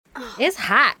It's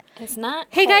hot. It's not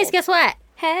Hey, cold. guys, guess what?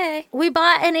 Hey. We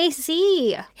bought an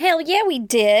AC Hell yeah, we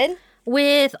did.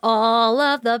 with all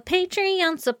of the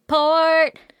Patreon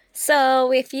support.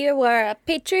 So if you were a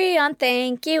Patreon,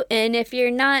 thank you. And if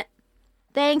you're not,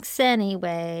 Thanks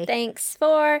anyway. thanks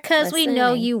for Because we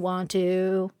know listening. you want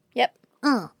to. Yep.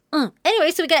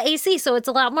 Anyway, so we got AC, so it's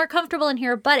a lot more comfortable in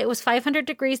here, but it was 500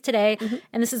 degrees today,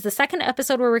 and this is the second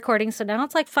episode we're recording, so now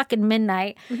it's like fucking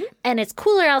midnight, and it's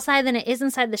cooler outside than it is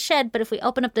inside the shed, but if we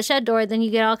open up the shed door, then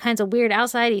you get all kinds of weird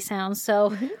outside-y sounds,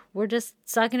 so we're just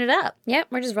sucking it up. Yep,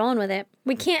 we're just rolling with it.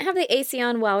 We can't have the AC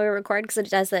on while we record because it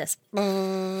does this.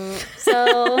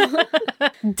 So,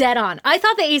 Dead on. I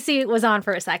thought the AC was on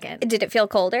for a second. did it feel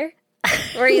colder?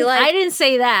 Were you like, I didn't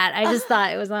say that. I just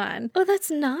thought it was on. oh, that's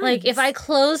nice. Like, if I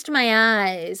closed my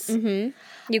eyes, you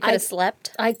could have slept.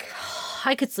 I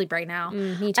could sleep right now.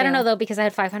 Me too. I don't know, though, because I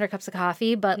had 500 cups of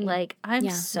coffee, but, like, I'm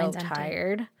Yeah, so mine's empty.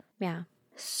 tired. Yeah.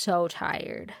 So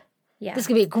tired. Yeah. This is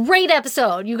going to be a great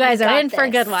episode. You guys are got in for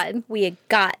a this. good one. We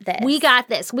got this. We got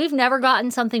this. We've never gotten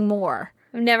something more.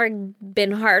 I've never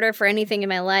been harder for anything in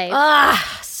my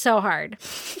life. So hard.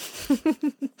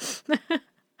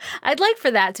 I'd like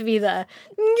for that to be the,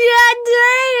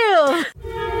 yeah,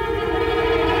 damn.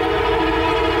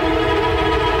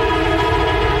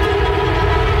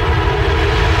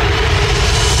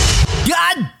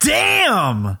 God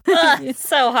damn! It's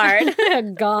so hard.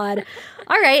 God.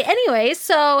 All right. Anyway,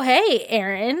 so, hey,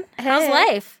 Aaron, how's Hey.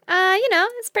 life?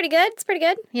 It's pretty good. It's pretty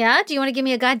good. Yeah? Do you want to give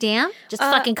me a goddamn? Just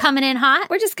fucking coming in hot?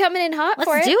 We're just coming in hot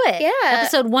for Let's do it. Yeah.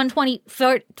 Episode 120,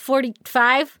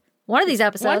 45. One of these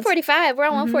episodes. 145. We're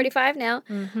on 145 now.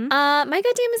 My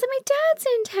goddamn is that my dad's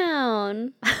in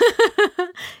town.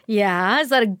 Yeah. Is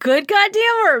that a good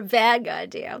goddamn or a bad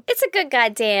goddamn? It's a good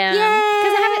goddamn. Yay!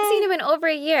 Because I haven't seen him in over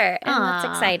a year. And that's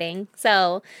Aw. exciting.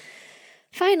 So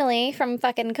finally, from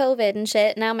fucking COVID and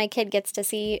shit, now my kid gets to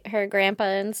see her grandpa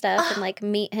and stuff and like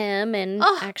meet him and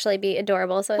actually be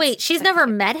adorable. So Wait, she's never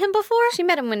met him before? she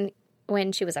met him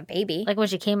when she was a baby. Like when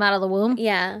she came out of the womb?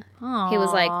 Yeah. He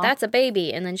was like, that's a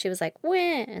baby. And then she was like,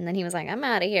 when? And then he was like, I'm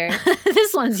out of here.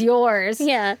 This one's yours.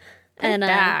 Yeah. And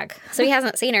back. so he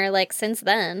hasn't seen her like since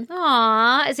then.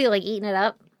 Aw. Is he like eating it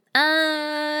up?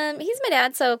 He's my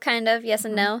dad, so kind of yes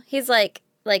and no. He's like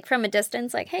from a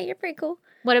distance, like, hey, you're pretty cool.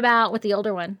 What about with the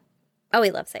older one? Oh,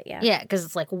 he loves it, yeah. Yeah, because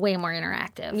it's like way more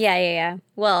interactive. Yeah.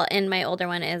 Well, and my older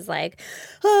one is like,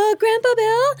 Grandpa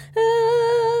Bill,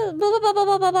 blah, blah, blah,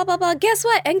 blah, blah, blah, blah, blah, guess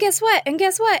what, and guess what, and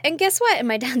guess what, and guess what? And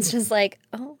my dad's just like,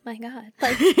 oh my God.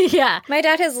 Like, Yeah. my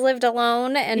dad has lived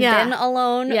alone and Yeah. been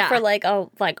alone Yeah. for like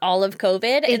all of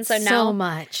COVID. And It's so now so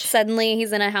much. suddenly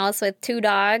he's in a house with 2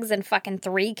 dogs and fucking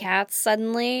 3 cats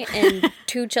suddenly and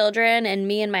 2 children and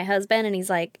me and my husband. And he's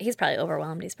probably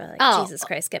overwhelmed. He's probably like, Oh. Jesus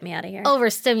Christ, get me out of here.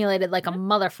 Overstimulated like a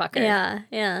motherfucker.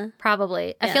 Yeah.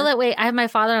 Probably. I Yeah. feel that way. I have my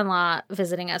father-in-law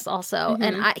visiting us also,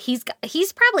 and he's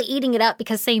probably eating it up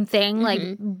because same thing, like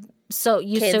so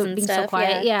used Kids to and being so stuff,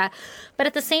 quiet. Yeah. But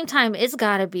at the same time, it's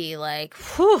got to be like,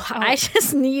 whew, I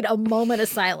just need a moment of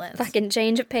silence. Fucking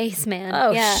change of pace, man.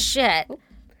 Oh yeah. shit.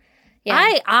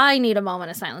 Yeah. I need a moment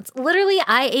of silence. Literally,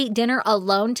 I ate dinner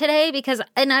alone today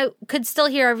and I could still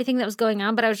hear everything that was going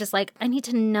on, but I was just like, I need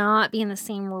to not be in the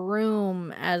same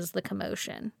room as the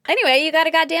commotion. Anyway, you got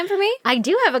a goddamn for me? I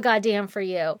do have a goddamn for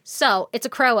you. So, it's a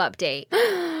crow update.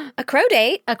 A crow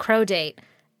date? A crow date.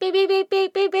 Beep, beep, beep,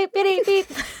 beep, beep, beep, beep, beep.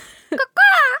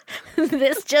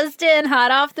 This just in,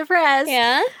 hot off the press.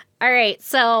 Yeah. All right,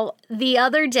 so the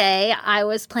other day I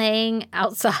was playing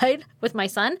outside with my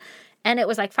son, and it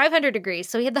was like 500 degrees,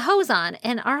 so he had the hose on,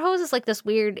 and our hose is like this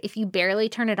weird, if you barely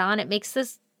turn it on, it makes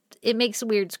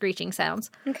weird screeching sounds.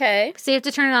 Okay. So you have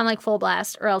to turn it on like full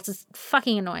blast, or else it's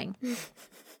fucking annoying.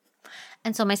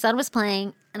 And so my son was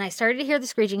playing, and I started to hear the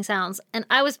screeching sounds, and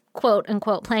I was, quote,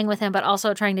 unquote, playing with him, but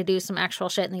also trying to do some actual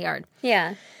shit in the yard.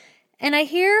 Yeah. And I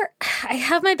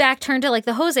have my back turned to like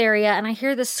the hose area, and I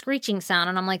hear this screeching sound,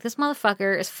 and I'm like, this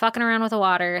motherfucker is fucking around with the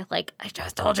water. Like, I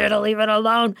just told you to leave it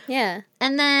alone. Yeah.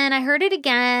 And then I heard it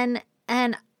again,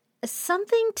 and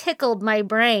something tickled my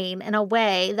brain in a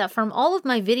way that from all of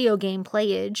my video game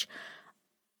playage,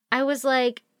 I was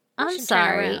like, I'm Should turn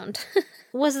sorry. around.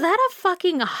 Was that a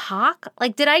fucking hawk?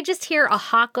 Like, did I just hear a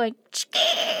hawk going,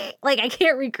 like, I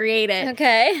can't recreate it.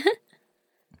 Okay.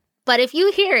 But if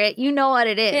you hear it, you know what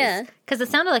it is. Yeah. Because it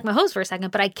sounded like my hose for a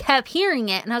second, but I kept hearing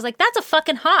it, and I was like, that's a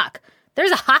fucking hawk. There's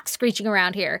a hawk screeching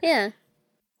around here. Yeah.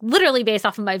 Literally based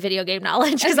off of my video game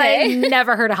knowledge, because Okay. I had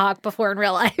never heard a hawk before in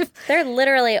real life. They're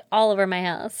literally all over my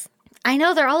house. I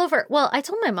know they're all over. Well, I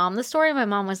told my mom the story. My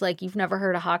mom was like, "You've never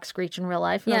heard a hawk screech in real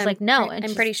life?" And I was like, "No." And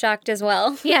I'm pretty shocked as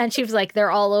well. Yeah, and she was like, "They're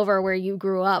all over where you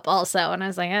grew up also." And I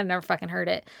was like, "I never fucking heard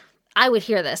it." I would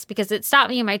hear this because it stopped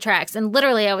me in my tracks. And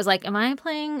literally I was like, am I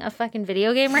playing a fucking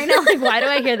video game right now? Like, why do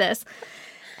I hear this?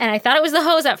 And I thought it was the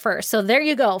hose at first. So there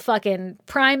you go. Fucking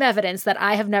prime evidence that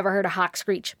I have never heard a hawk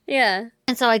screech. Yeah.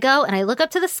 And so I go and I look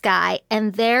up to the sky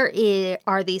and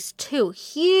are these 2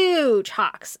 huge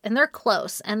hawks and they're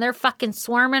close and they're fucking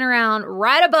swarming around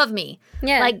right above me.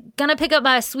 Yeah. Like gonna pick up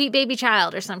my sweet baby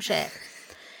child or some shit.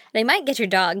 They might get your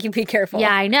dog. You be careful.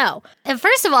 Yeah, I know. And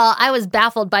first of all, I was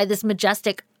baffled by this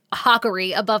majestic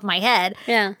hawkery above my head.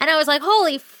 Yeah. And I was like,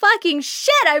 holy fucking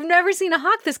shit, I've never seen a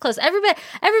hawk this close.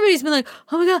 Everybody's been like,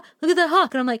 oh my God, look at that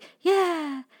hawk. And I'm like,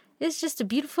 yeah, it's just a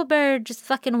beautiful bird just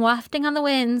fucking wafting on the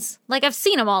winds. Like, I've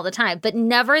seen them all the time, but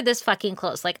never this fucking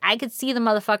close. Like, I could see the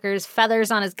motherfucker's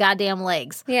feathers on his goddamn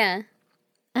legs. Yeah.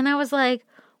 And I was like,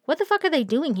 what the fuck are they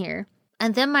doing here?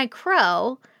 And then my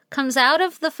crow comes out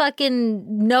of the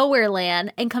fucking nowhere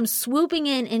land and comes swooping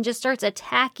in and just starts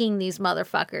attacking these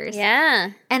motherfuckers.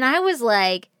 Yeah. And I was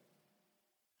like,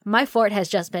 my fort has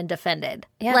just been defended.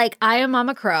 Yeah. Like, I am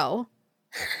Mama Crow.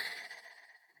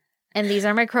 And these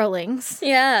are my crowlings.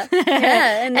 Yeah.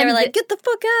 Yeah. And they were like, get the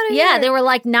fuck out of here. Yeah, they were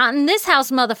like, not in this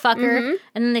house, motherfucker.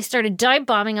 And then they started dive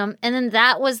bombing them. And then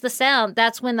that was the sound.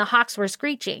 That's when the hawks were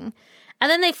screeching. And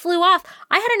then they flew off.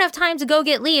 I had enough time to go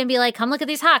get Lee and be like, come look at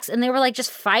these hawks. And they were like just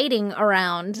fighting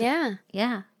around. Yeah.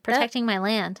 Yeah. Protecting my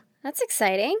land. That's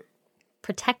exciting.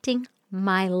 Protecting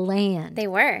my land. They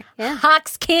were. Yeah.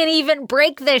 Hawks can't even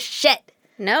break this shit.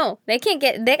 No, they can't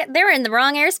get, they're in the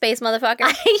wrong airspace, motherfucker.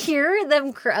 I hear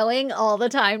them crowing all the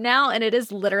time now, and it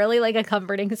is literally like a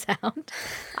comforting sound.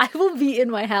 I will be in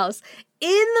my house in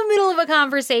the middle of a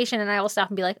conversation, and I will stop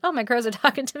and be like, oh, my crows are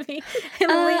talking to me.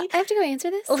 And I have to go answer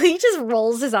this. Lee just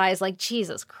rolls his eyes like,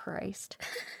 Jesus Christ.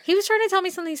 He was trying to tell me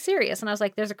something serious, and I was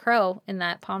like, there's a crow in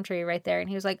that palm tree right there. And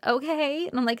he was like, okay.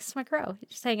 And I'm like, it's my crow. He's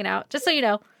just hanging out. Just so you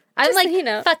know. I'm Just like, so you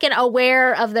know. fucking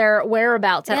aware of their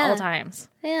whereabouts at all times.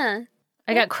 Yeah.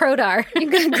 I got Crowdar. You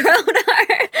got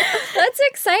Gronar. That's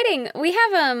exciting. We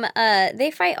have they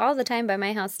fight all the time by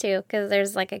my house too, because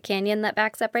there's like a canyon that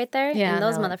backs up right there. Yeah, and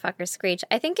those no. motherfuckers screech.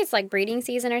 I think it's like breeding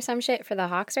season or some shit for the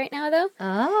hawks right now though.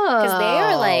 Oh. Because they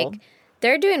are like,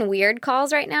 they're doing weird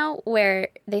calls right now where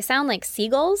they sound like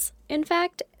seagulls. In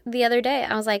fact, the other day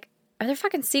I was like, are there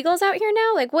fucking seagulls out here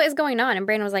now? Like, what is going on? And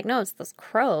Brandon was like, no, it's those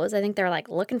crows. I think they're like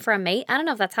looking for a mate. I don't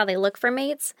know if that's how they look for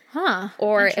mates. Huh.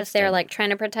 Or if Interesting. they're like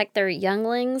trying to protect their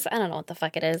younglings. I don't know what the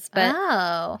fuck it is. But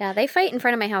Oh. yeah, they fight in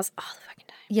front of my house all the fucking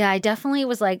time. Yeah, I definitely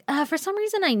was like, for some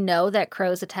reason I know that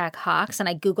crows attack hawks, and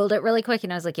I Googled it really quick,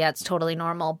 and I was like, yeah, it's totally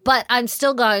normal. But I'm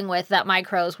still going with that my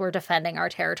crows were defending our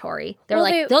territory. They were Well,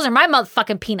 like, they- those are my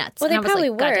motherfucking peanuts. Well, And they I was probably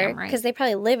like, goddamn were right. because they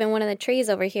probably live in one of the trees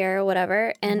over here or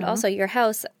whatever. And also your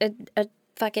house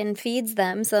fucking feeds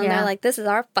them. So then Yeah. they're like, this is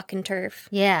our fucking turf.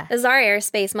 Yeah. This is our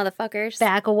airspace, motherfuckers.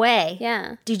 Back away.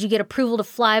 Yeah. Did you get approval to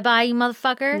fly by, you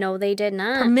motherfucker? No, they did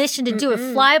not. Permission to do it,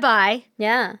 fly by.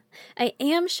 Yeah. I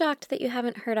am shocked that you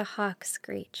haven't heard a hawk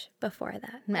screech before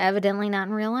that. Evidently not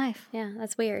in real life. Yeah,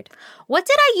 that's weird. What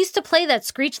did I used to play that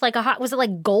screeched like a hawk? Was it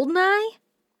like Goldeneye?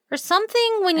 Or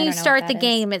something? When I you don't know start what the that is.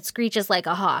 game, it screeches like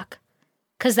a hawk.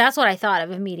 Because that's what I thought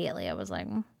of immediately. I was like,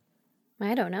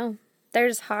 I don't know.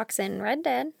 There's hawks in Red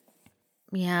Dead.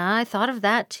 yeah, I thought of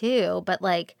that too. But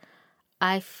like,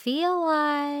 I feel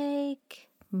like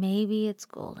maybe it's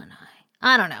Goldeneye.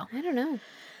 I don't know. I don't know.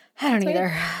 I don't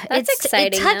either. That's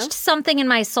exciting, It touched though. something in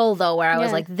my soul, though, where I was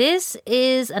Yeah. like, this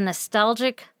is a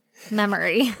nostalgic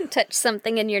memory. Touch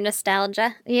something in your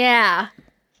nostalgia. Yeah.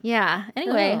 Yeah.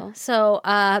 Anyway, Oh. so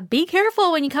be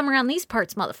careful when you come around these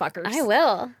parts, motherfuckers. I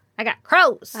will. I got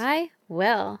crows. I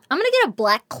will. I'm going to get a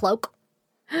black cloak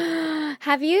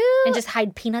Have you and just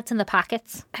hide peanuts in the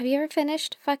pockets. ever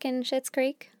finished fucking Schitt's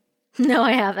Creek? No,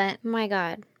 I haven't. My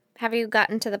God. Have you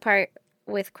gotten to the part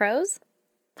with crows?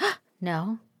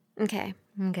 No. Okay.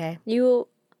 Okay. You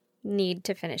need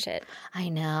to finish it. I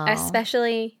know.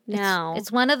 Especially now.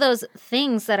 It's one of those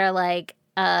things that are like,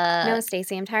 no,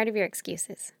 Stacey, I'm tired of your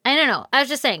excuses. I don't know. I was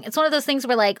just saying, it's one of those things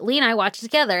where like Lee and I watch it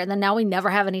together, and then now we never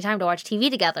have any time to watch TV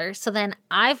together. So then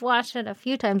I've watched it a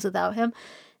few times without him,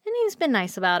 and he's been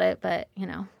nice about it, but you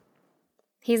know.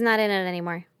 He's not in it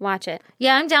anymore. Watch it.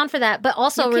 Yeah, I'm down for that. But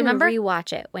also, You can remember,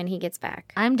 rewatch it when he gets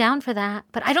back. I'm down for that,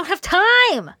 but I don't have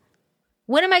time.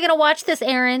 When am I going to watch this,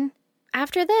 Aaron?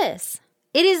 After this.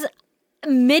 It is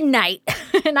midnight,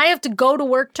 and I have to go to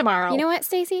work tomorrow. You know what,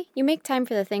 Stacey? You make time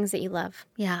for the things that you love.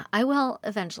 Yeah, I will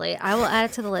eventually. I will add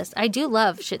it to the list. I do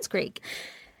love Schitt's Creek.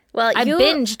 Well, I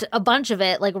binged a bunch of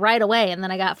it like right away, and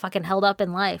then I got fucking held up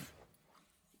in life.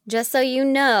 Just so you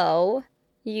know,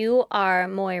 you are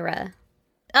Moira.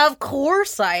 Of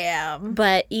course I am.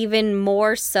 But even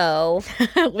more so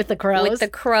With the crows? with the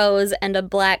crows and a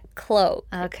black cloak.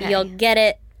 Okay. You'll get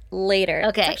it later.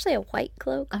 Okay. It's actually a white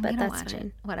cloak, I'm but gonna that's watch fine.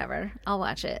 it. Whatever. I'll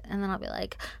watch it. And then I'll be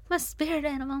like, my spirit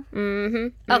animal.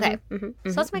 Mm-hmm. Okay.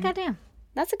 So that's my goddamn.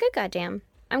 That's a good goddamn.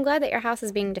 I'm glad that your house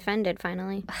is being defended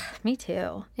finally. Me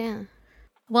too. Yeah.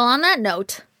 Well, on that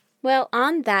note, Well,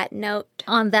 on that note,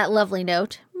 on that lovely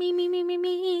note,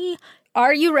 me.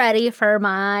 Are you ready for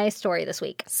my story this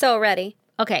week? so ready.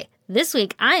 Okay, this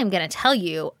week I am going to tell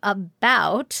you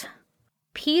about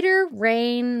Peter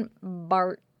Rain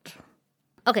Bart.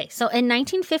 Okay, so in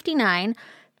 1959,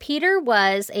 Peter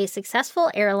was a successful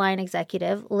airline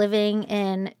executive living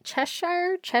in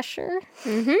Cheshire,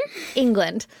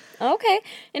 England. Okay.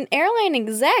 An airline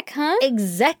exec, huh?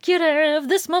 Executive.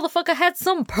 This motherfucker had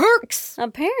some perks.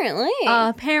 Apparently.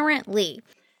 Apparently.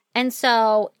 And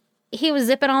so he was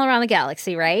zipping all around the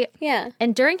galaxy, right? yeah.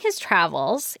 And during his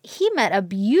travels, he met a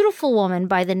beautiful woman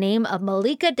by the name of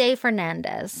Malika de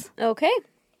Fernandez. Okay.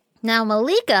 Now,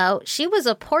 Malika, she was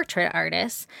a portrait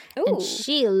artist, and Ooh.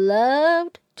 she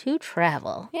loved to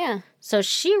travel. Yeah. So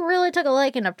she really took a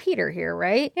liking to Peter here,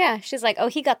 right? Yeah. She's like, oh,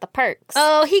 he got the perks.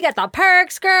 Oh, he got the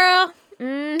perks, girl.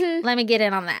 Mm-hmm. Let me get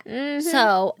in on that.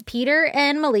 So Peter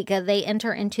and Malika, they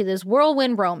enter into this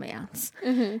whirlwind romance.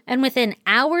 And within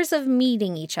hours of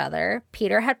meeting each other,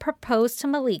 Peter had proposed to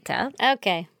Malika.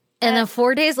 Okay. And then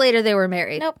 4 days later, they were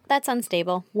married. Nope, that's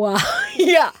unstable. Wow.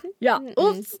 yeah.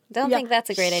 Oops. Don't think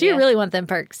that's a great She idea. really want them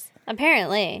perks.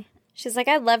 Apparently. She's like,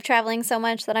 I love traveling so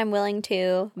much that I'm willing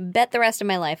to bet the rest of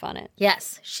my life on it.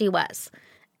 Yes, she was.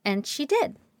 And she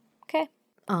did. Okay.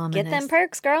 Ominous. Get them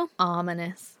perks, girl.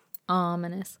 Ominous.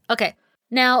 Okay.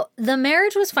 Now, the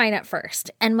marriage was fine at first,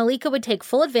 and Malika would take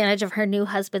full advantage of her new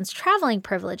husband's traveling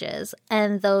privileges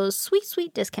and those sweet,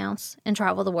 sweet discounts and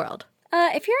travel the world.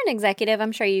 If you're an executive,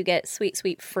 I'm sure you get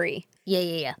sweet free.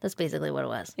 Yeah. That's basically what it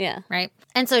was. Yeah. Right?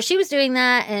 And so she was doing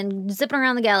that and zipping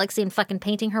around the galaxy and fucking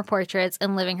painting her portraits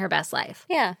and living her best life.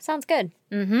 Yeah, sounds good.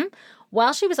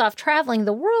 While she was off traveling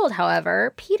the world,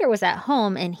 however, Peter was at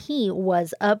home and he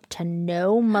was up to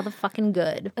no motherfucking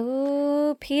good.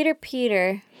 Ooh,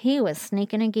 Peter. He was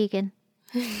sneaking and geeking.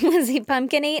 Was he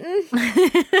pumpkin eating?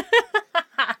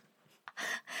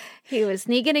 He was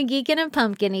sneaking and geeking and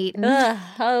pumpkin eating. Ugh,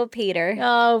 oh, Peter.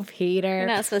 Oh, Peter. You're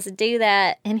not supposed to do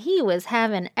that. And he was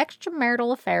having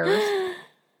extramarital affairs.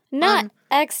 Not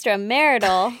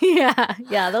extramarital.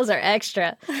 Yeah, those are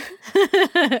extra.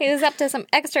 He was up to some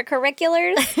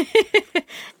extracurriculars.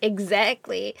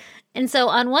 Exactly. And so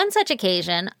on one such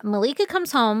occasion, Malika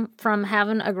comes home from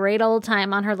having a great old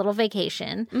time on her little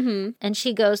vacation. And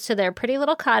she goes to their pretty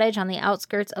little cottage on the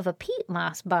outskirts of a peat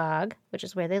moss bog, which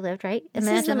is where they lived, right? This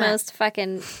is the most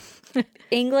fucking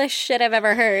English shit I've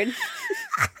ever heard.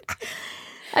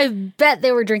 I bet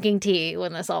they were drinking tea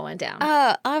when this all went down.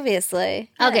 Oh, obviously.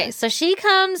 Okay, so she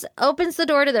comes, opens the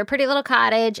door to their pretty little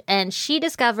cottage, and she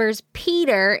discovers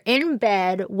Peter in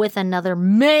bed with another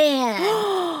man.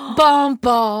 Bum,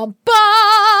 bum,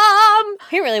 bum!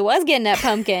 He really was getting that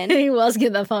pumpkin. He was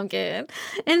getting the pumpkin.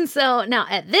 And so now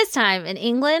at this time in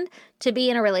England, to be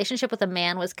in a relationship with a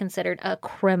man was considered a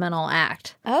criminal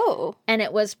act. Oh. And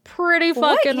it was pretty fucking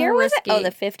What year was risky. it? Oh,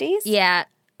 the 50s? Yeah,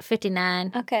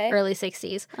 59. Okay. Early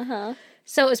 60s. Uh-huh.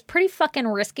 So it was pretty fucking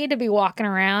risky to be walking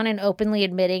around and openly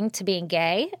admitting to being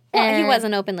gay. Well, he And-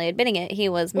 wasn't openly admitting it. He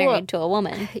was married to a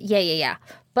woman. Yeah.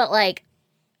 But like,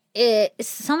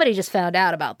 somebody just found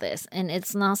out about this, and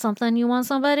it's not something you want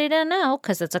somebody to know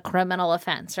because it's a criminal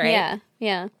offense, right?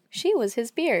 Yeah. She was his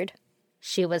beard.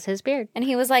 She was his beard. And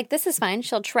he was like, this is fine.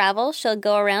 She'll travel. She'll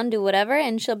go around, do whatever,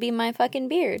 and she'll be my fucking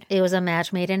beard. It was a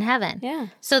match made in heaven. Yeah.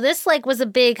 So this like was a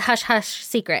big hush-hush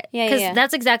secret. Yeah. Because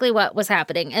that's exactly what was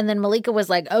happening. And then Malika was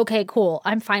like, okay, cool.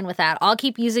 I'm fine with that. I'll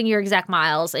keep using your exact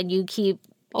miles and you keep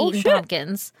eating shit.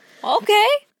 pumpkins. Okay.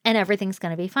 And everything's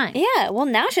going to be fine. Yeah. Well,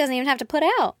 now she doesn't even have to put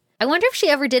out. I wonder if she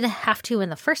ever did have to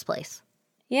in the first place.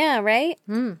 Yeah, right?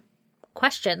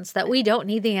 Questions that we don't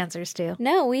need the answers to.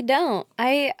 No, we don't.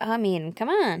 I mean, come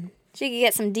on. She could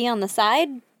get some D on the side.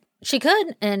 She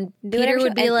could. And Do Peter whatever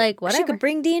would be like, whatever. She could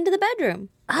bring D into the bedroom.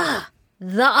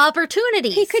 The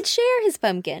opportunities. He could share his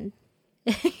pumpkin.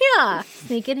 Yeah.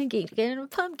 Sneaking and geeking and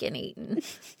pumpkin eating.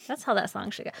 That's how that song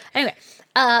should go. Anyway.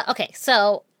 Okay.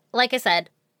 So, like I said,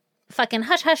 fucking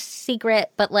hush hush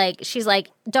secret. But like, she's like,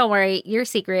 don't worry. Your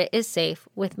secret is safe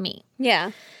with me.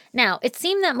 Yeah. Now, it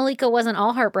seemed that Malika wasn't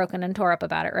all heartbroken and tore up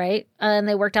about it, right? And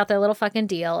they worked out their little fucking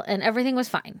deal and everything was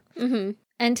fine.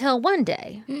 Until one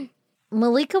day,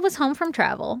 Malika was home from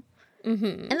travel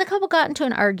and the couple got into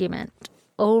an argument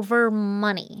over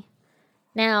money.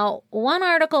 Now, one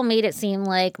article made it seem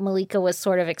like Malika was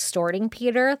sort of extorting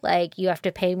Peter, like, you have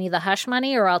to pay me the hush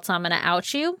money or else I'm going to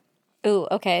out you. Ooh,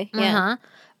 okay. Yeah. Uh-huh.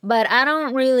 But I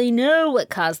don't really know what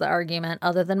caused the argument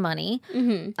other than money.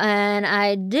 Mm-hmm. And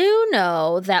I do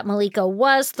know that Malika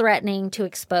was threatening to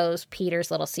expose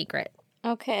Peter's little secret.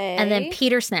 Okay. And then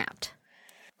Peter snapped.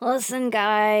 Listen,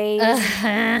 guys.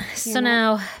 So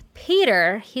now,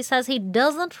 Peter, he says he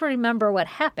doesn't remember what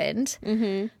happened,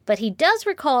 but he does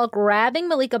recall grabbing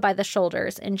Malika by the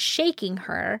shoulders and shaking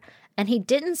her, and he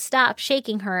didn't stop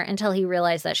shaking her until he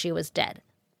realized that she was dead.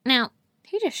 Now,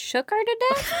 He just shook her to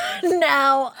death?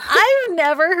 now, I've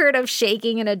never heard of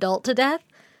shaking an adult to death.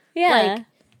 Yeah.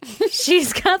 Like,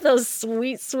 she's got those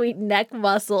sweet, sweet neck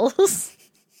muscles.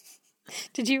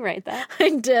 Did you write that? I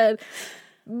did.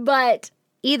 But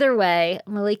either way,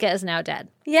 Malika is now dead.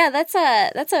 Yeah, that's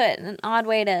an odd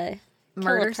way to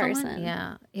Murder kill a person.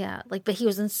 someone? Yeah. Like, but he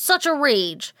was in such a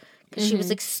rage because she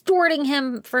was extorting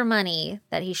him for money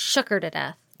that he shook her to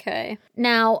death. Okay.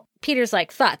 Now, Peter's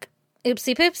like, fuck,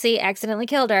 oopsie poopsie, accidentally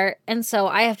killed her, and so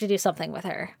I have to do something with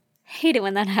her. Hate it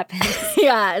when that happens.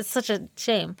 Yeah, it's such a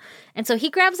shame. And so he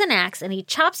grabs an axe and he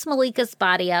chops Malika's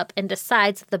body up and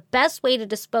decides that the best way to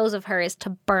dispose of her is to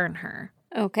burn her.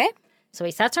 Okay. So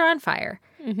he sets her on fire.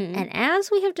 And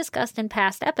as we have discussed in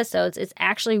past episodes, it's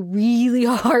actually really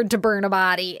hard to burn a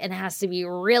body and it has to be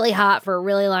really hot for a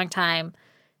really long time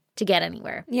to get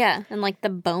anywhere. Yeah, and like the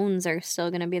bones are still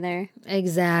going to be there.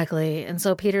 Exactly. And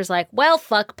so Peter's like, well,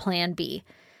 fuck plan B.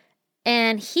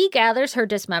 And he gathers her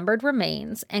dismembered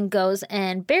remains and goes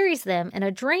and buries them in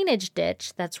a drainage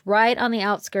ditch that's right on the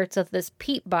outskirts of this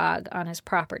peat bog on his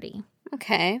property.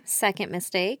 Okay, second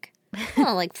mistake.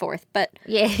 Well, like fourth, but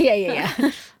Yeah.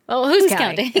 Oh, who's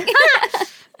counting? counting?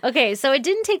 Okay, so it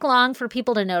didn't take long for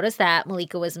people to notice that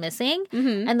Malika was missing.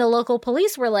 And the local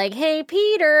police were like, hey,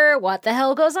 Peter, what the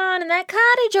hell goes on in that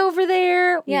cottage over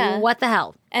there? Yeah. What the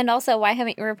hell? And also, why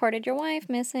haven't you reported your wife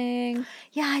missing?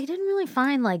 Yeah, I didn't really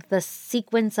find, like, the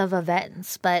sequence of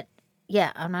events, but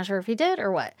yeah, I'm not sure if he did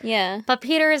or what. Yeah. But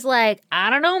Peter is like, I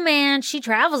don't know, man. She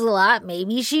travels a lot.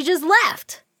 Maybe she just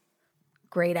left.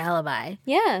 Great alibi.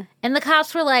 Yeah. And the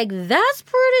cops were like, that's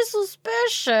pretty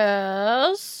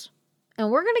suspicious. And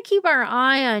we're going to keep our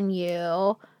eye on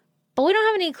you. But we don't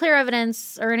have any clear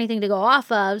evidence or anything to go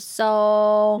off of.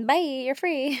 So, Bye, you're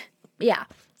free. yeah.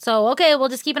 So, okay, we'll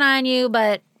just keep an eye on you,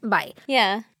 but bye.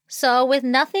 Yeah. So, with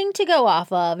nothing to go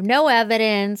off of, no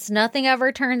evidence, nothing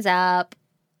ever turns up,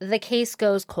 the case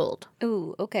goes cold.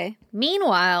 Ooh, okay.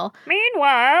 Meanwhile,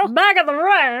 back at the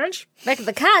ranch, back at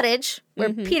the cottage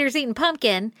where Peter's eating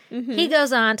pumpkin, he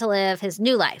goes on to live his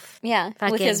new life. Yeah, with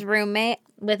Fucking- his roommate.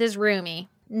 With his roomie.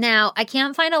 Now, I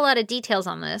can't find a lot of details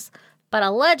on this, but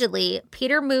allegedly,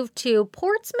 Peter moved to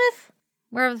Portsmouth,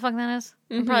 wherever the fuck that is.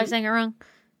 I'm probably saying it wrong.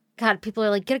 God, people are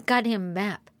like, get a goddamn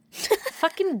map.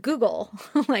 Fucking Google.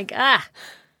 Like,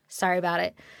 sorry about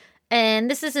it.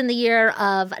 And this is in the year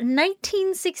of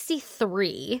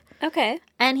 1963. Okay.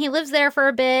 And he lives there for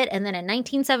a bit. And then in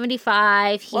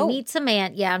 1975, he meets a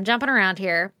man. Yeah, I'm jumping around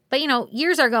here. But, you know,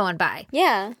 years are going by.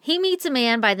 Yeah. He meets a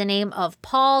man by the name of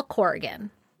Paul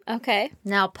Corrigan. Okay.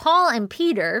 Now, Paul and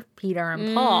Peter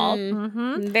and Paul,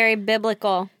 Very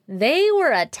biblical. they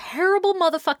were a terrible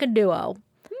motherfucking duo.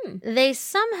 They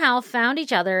somehow found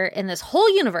each other in this whole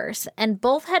universe and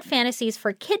both had fantasies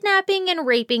for kidnapping and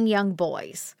raping young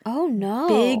boys. Oh, no.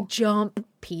 Big jump,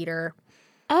 Peter.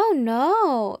 Oh,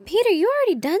 no. Peter, you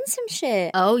already done some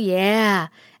shit. Oh, yeah.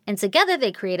 And together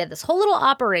they created this whole little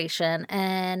operation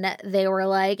and they were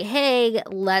like, hey,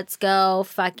 let's go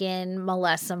fucking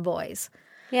molest some boys.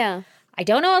 Yeah. I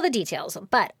don't know all the details,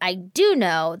 but I do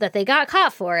know that they got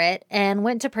caught for it and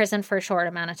went to prison for a short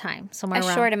amount of time. Somewhere A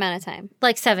around, short amount of time.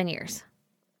 like 7 years.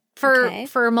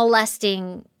 For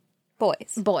molesting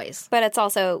Boys. boys. But it's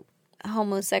also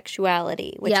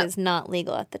homosexuality, which Yep. is not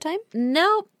legal at the time.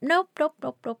 Nope.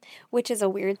 Which is a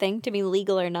weird thing to be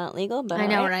legal or not legal. But I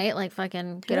know, alright. right? Like,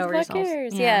 fucking get Who over the fuck yourselves.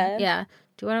 cares? Yeah. Yeah.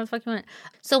 Do whatever the fuck you want.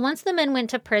 So once the men went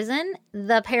to prison,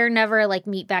 the pair never, like,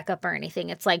 meet back up or anything.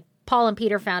 It's like Paul and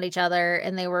Peter found each other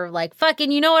and they were like,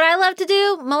 fucking, you know what I love to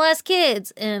do? Molest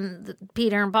kids. And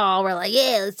Peter and Paul were like,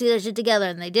 yeah, let's do that shit together.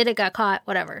 And they did it, got caught,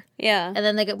 whatever. Yeah. And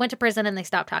then they went to prison and they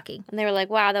stopped talking. And they were like,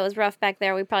 wow, that was rough back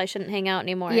there. We probably shouldn't hang out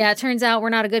anymore. Yeah, it turns out we're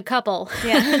not a good couple to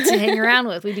hang around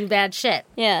with. We do bad shit.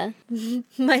 Yeah.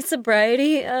 My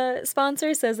sobriety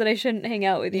sponsor says that I shouldn't hang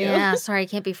out with you. Yeah, sorry, I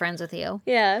can't be friends with you.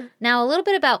 Yeah. Now, a little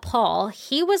bit about Paul.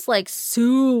 He was like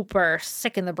super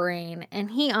sick in the brain,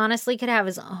 and he honestly could have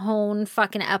his own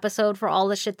fucking episode for all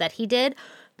the shit that he did.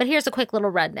 But here's a quick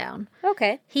little rundown.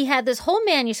 Okay. He had this whole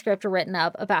manuscript written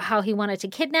up about how he wanted to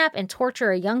kidnap and torture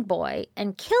a young boy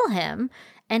and kill him.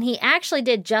 And he actually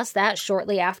did just that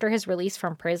shortly after his release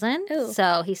from prison. Ooh.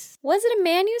 So he's... Was it a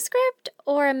manuscript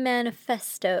or a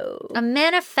manifesto? A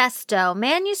manifesto.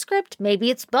 Manuscript? Maybe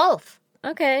it's both.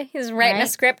 Okay. He's writing Right. a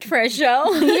script for a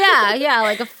show. Yeah,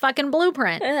 like a fucking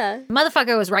blueprint. Yeah.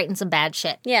 Motherfucker was writing some bad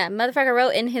shit. Yeah. Motherfucker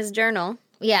wrote in his journal.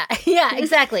 Yeah,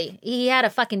 exactly. He had a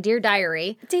fucking Dear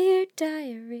Diary. Dear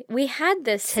diary. We had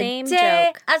this same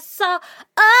Today joke. I saw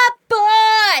a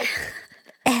boy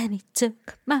and he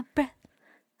took my breath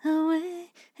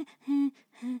away.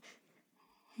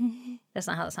 That's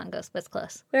not how the song goes, but it's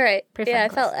close. All right. Pretty Yeah,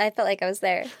 fucking I felt like I was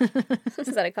there. This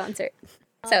is at a concert.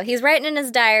 So he's writing in his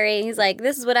diary. He's like,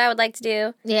 this is what I would like to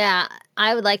do. Yeah,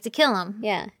 I would like to kill him.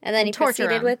 Yeah. And then he torture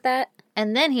proceeded him. with that.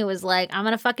 And then he was like, I'm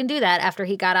going to fucking do that after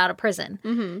he got out of prison.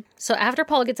 Mm-hmm. So after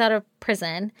Paul gets out of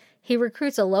prison, he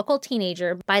recruits a local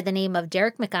teenager by the name of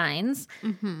Derek McInes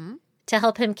to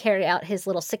help him carry out his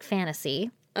little sick fantasy.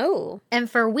 Oh.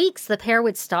 And for weeks, the pair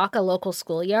would stalk a local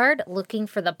schoolyard looking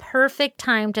for the perfect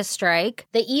time to strike.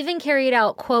 They even carried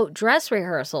out, quote, dress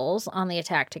rehearsals on the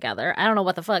attack together. I don't know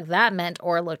what the fuck that meant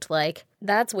or looked like.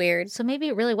 That's weird. So maybe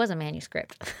it really was a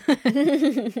manuscript.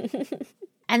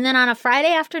 And then on a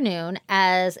Friday afternoon,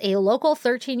 as a local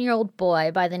 13-year-old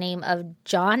boy by the name of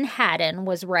John Haddon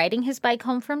was riding his bike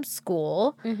home from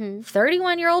school,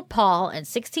 31-year-old Paul and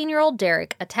 16-year-old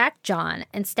Derek attacked John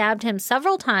and stabbed him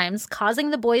several times,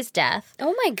 causing the boy's death.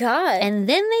 Oh my God. And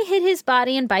then they hid his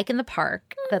body and bike in the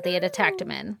park that they had attacked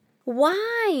him in.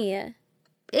 Why?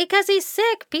 Because he's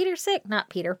sick. Peter's sick. Not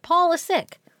Peter. Paul is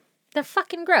sick. They're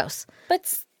fucking gross. But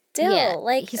still, Yeah,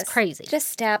 like he's crazy. Just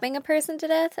stabbing a person to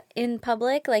death in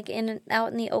public, like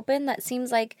out in the open, that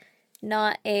seems like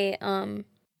not a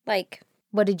like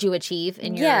What did you achieve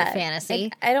in your fantasy?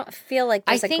 like, I don't feel like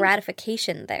there's I a think-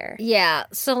 gratification there. Yeah.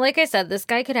 So like I said, this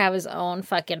guy could have his own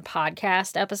fucking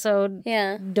podcast episode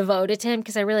Yeah. devoted to him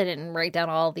because I really didn't write down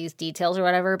all these details or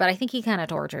whatever, but I think he kind of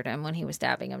tortured him when he was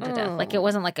stabbing him to death. Like it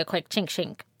wasn't like a quick chink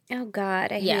chink. Oh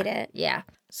God, I Yeah. hate it. Yeah.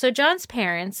 So John's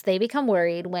parents, they become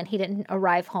worried when he didn't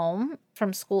arrive home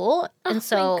from school. And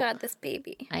so Oh my God, this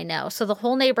baby. I know. So the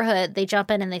whole neighborhood, they jump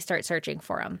in and they start searching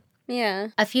for him. Yeah.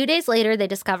 A few days later, they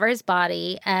discover his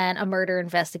body and a murder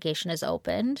investigation is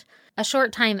opened. A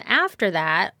short time after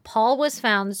that, Paul was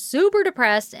found super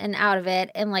depressed and out of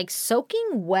it and like soaking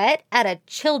wet at a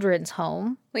children's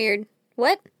home. Weird.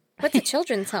 What? What's a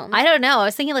children's home? I don't know. I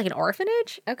was thinking like an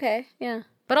orphanage, Okay. Yeah.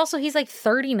 but also he's like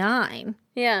 39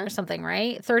 Yeah. or something,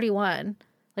 right? 31.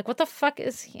 Like, what the fuck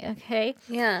is he? Okay.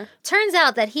 Yeah. Turns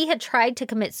out that he had tried to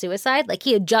commit suicide. Like,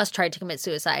 he had just tried to commit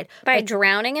suicide By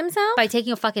drowning himself? by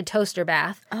taking a fucking toaster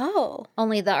bath. Oh.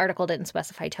 Only the article didn't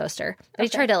specify toaster. But he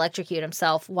tried to electrocute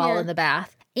himself while Yeah. in the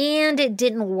bath. And it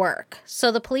didn't work.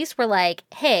 So the police were like,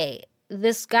 hey,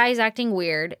 this guy's acting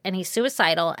weird and he's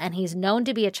suicidal and he's known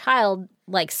to be a child,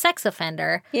 like, sex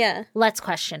offender. Yeah. Let's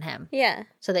question him. Yeah.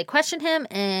 So they question him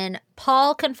and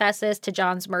Paul confesses to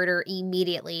John's murder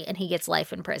immediately and he gets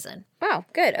life in prison. Wow.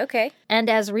 Good. Okay. And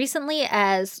as recently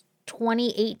as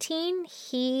 2018,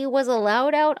 he was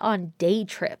allowed out on day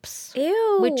trips.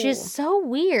 Ew. Which is so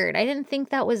weird. I didn't think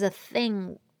that was a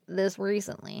thing this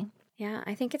recently. Yeah,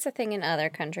 I think it's a thing in other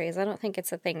countries. I don't think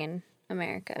it's a thing in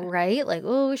America. Right? Like,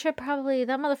 oh, we should probably,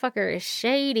 that motherfucker is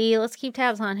shady. Let's keep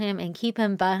tabs on him and keep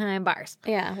him behind bars.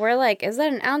 Yeah, we're like, is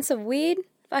that an ounce of weed?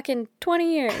 Fucking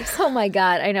 20 years. Oh my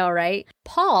God, I know, right?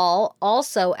 Paul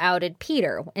also outed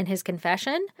Peter in his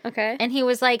confession. Okay. And he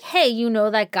was like, hey, you know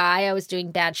that guy I was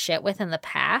doing bad shit with in the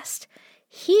past?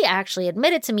 He actually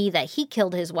admitted to me that he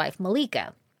killed his wife,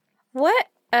 Malika. What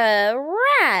a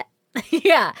rat.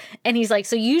 Yeah. And he's like,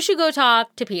 so you should go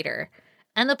talk to Peter.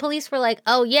 And the police were like,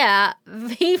 oh, yeah,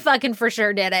 he fucking for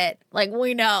sure did it. Like,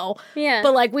 we know. Yeah.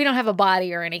 But, like, we don't have a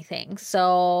body or anything.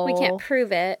 So. We can't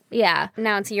prove it. Yeah.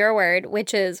 Now it's your word,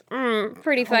 which is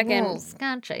pretty fucking. Oh,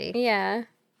 sketchy. Yeah.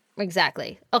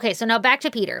 Exactly. Okay, so now back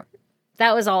to Peter.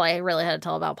 That was all I really had to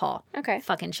tell about Paul. Okay.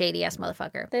 Fucking shady ass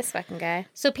motherfucker. This fucking guy.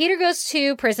 So Peter goes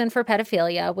to prison for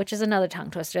pedophilia, which is another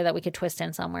tongue twister that we could twist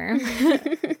in somewhere.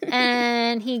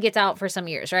 And he gets out for some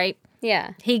years, right?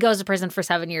 Yeah. He goes to prison for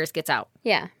 7 years, gets out.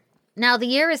 Yeah. Now, the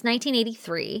year is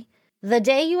 1983. The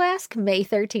day, you ask? May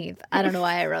 13th. I don't know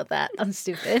why I wrote that. I'm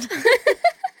stupid.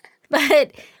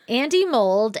 But Andy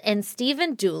Mold and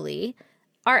Stephen Dooley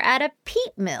are at a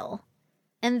peat mill.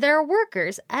 And they're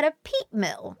workers at a peat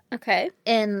mill Okay.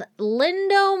 in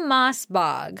Lindo Moss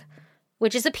Bog,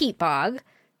 which is a peat bog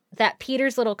that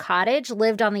Peter's little cottage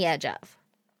lived on the edge of.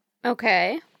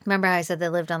 Okay. Remember how I said they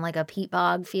lived on like a peat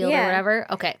bog field or Yeah. whatever?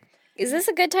 Okay. Is this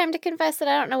a good time to confess that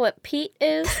I don't know what peat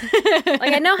is?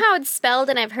 Like, I know how it's spelled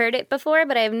and I've heard it before,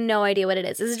 but I have no idea what it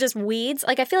is. Is it just weeds?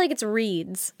 Like, I feel like it's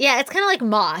reeds. Yeah, it's kind of like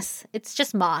moss. It's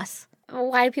just moss.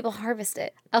 Why do people harvest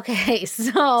it? Okay,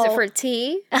 so... Is it for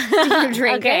tea? Do you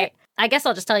drink it? I guess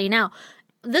I'll just tell you now.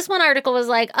 This one article was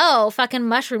like, oh, fucking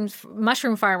mushroom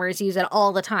farmers use it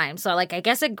all the time. So, like, I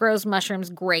guess it grows mushrooms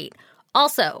great.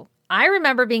 Also, I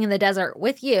remember being in the desert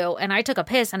with you, and I took a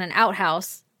piss in an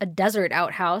outhouse, a desert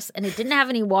outhouse, and it didn't have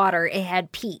any water. It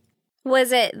had peat.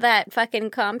 Was it that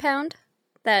fucking compound?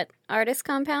 That artist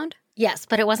compound? Yes,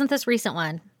 but it wasn't this recent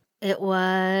one. It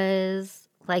was...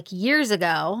 like years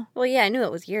ago. Well, yeah, I knew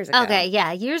it was years ago. Okay,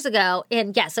 yeah, years ago.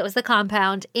 And yes, it was the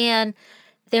compound. And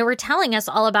they were telling us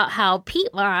all about how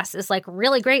peat moss is like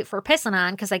really great for pissing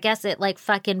on because I guess it like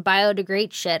fucking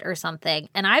biodegrades shit or something.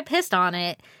 And I pissed on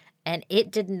it and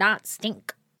it did not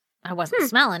stink. I wasn't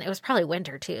smelling. It was probably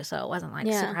winter too, so it wasn't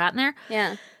like super hot in there.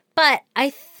 Yeah. But I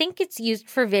think it's used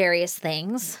for various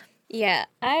things. Yeah,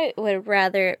 I would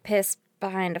rather piss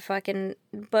behind a fucking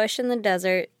bush in the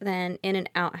desert than in an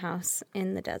outhouse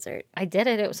in the desert. I did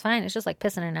it. It was fine. It's just like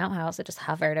pissing in an outhouse. It just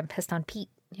hovered and pissed on peat.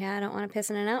 Yeah, I don't want to piss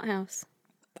in an outhouse.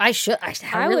 I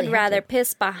really would have rather to.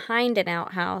 piss behind an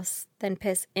outhouse than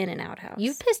piss in an outhouse.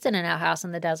 You've pissed in an outhouse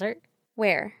in the desert.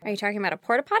 Where? Are you talking about a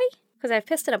porta potty? Because I've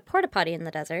pissed in a porta potty in the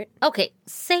desert. Okay,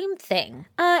 same thing.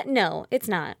 No, it's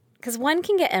not. Because one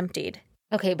can get emptied.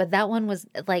 Okay, but that one was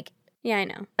like... Yeah, I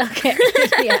know. Okay.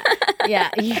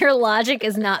 Yeah. Your logic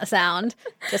is not sound,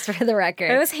 just for the record.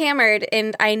 I was hammered,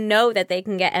 and I know that they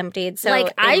can get emptied, so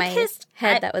Like, in my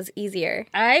head, that was easier.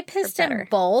 I pissed in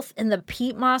both, and the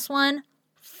peat moss one,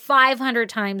 500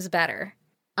 times better.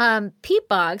 Peat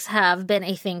bogs have been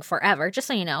a thing forever, just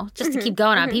so you know, just to keep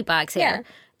going on peat bogs here. Yeah.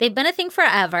 They've been a thing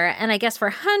forever, and I guess for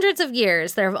hundreds of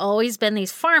years, there have always been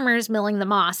these farmers milling the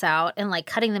moss out and, like,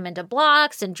 cutting them into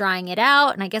blocks and drying it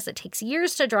out, and I guess it takes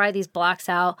years to dry these blocks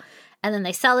out, and then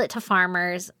they sell it to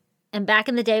farmers, and back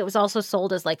in the day, it was also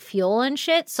sold as, like, fuel and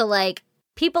shit, so, like,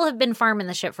 people have been farming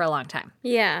the shit for a long time.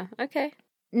 Yeah, okay.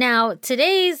 Now,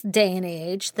 today's day and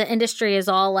age, the industry is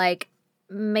all, like,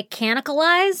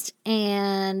 mechanicalized,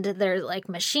 and there's like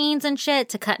machines and shit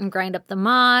to cut and grind up the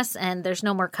moss, and there's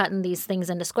no more cutting these things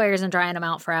into squares and drying them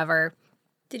out forever.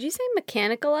 Did you say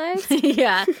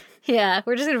mechanicalized? Yeah,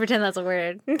 we're just gonna pretend that's a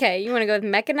word. Okay, you want to go with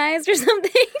mechanized or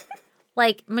something?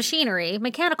 Like machinery,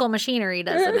 mechanical machinery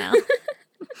does it now.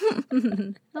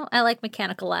 No, I like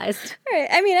mechanicalized. All right,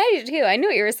 I mean, I do too. I knew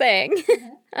what you were saying.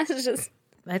 I was just...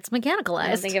 It's mechanicalized. I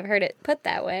don't think I've heard it put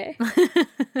that way.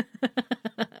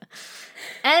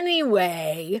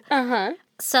 Anyway. Uh-huh.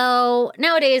 So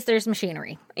nowadays there's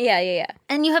machinery. Yeah.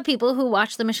 And you have people who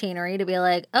watch the machinery to be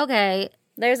like, okay.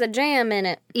 There's a jam in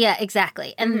it. Yeah,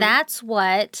 exactly. And that's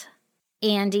what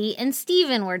Andy and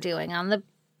Steven were doing on the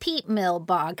peat mill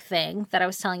bog thing that I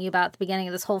was telling you about at the beginning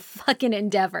of this whole fucking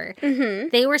endeavor. Mm-hmm.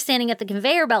 They were standing at the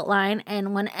conveyor belt line,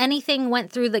 and when anything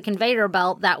went through the conveyor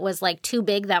belt that was like too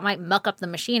big that might muck up the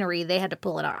machinery, they had to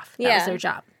pull it off. That was their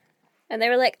job. And they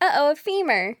were like, uh-oh, a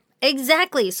femur.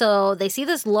 Exactly. So they see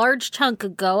this large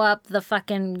chunk go up the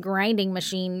fucking grinding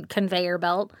machine conveyor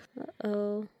belt.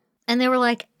 Uh-oh. And they were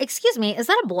like, excuse me, is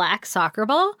that a black soccer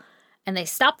ball? And they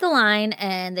stop the line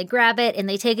and they grab it and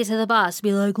they take it to the boss to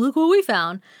be like, look what we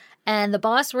found. And the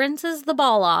boss rinses the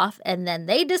ball off, and then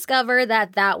they discover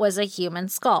that that was a human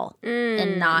skull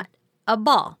and not a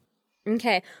ball.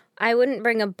 Okay. I wouldn't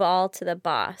bring a ball to the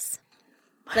boss.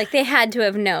 Like, they had to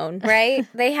have known, right?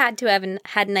 They had to have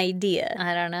had an idea.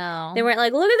 I don't know. They weren't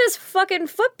like, look at this fucking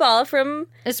football from...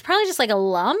 It's probably just like a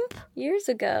lump. years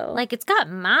ago. Like, it's got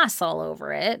moss all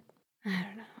over it. I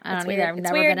don't know. I don't Weird. either. I've It's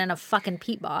never weird. been in a fucking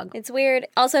peat bog. It's weird.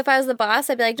 Also, if I was the boss,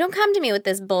 I'd be like, don't come to me with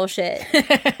this bullshit. Throw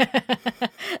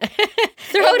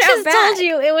it out just back. told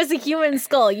you it was a human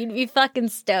skull. You'd be fucking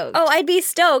stoked. Oh, I'd be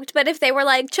stoked. But if they were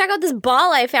like, check out this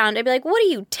ball I found, I'd be like, what are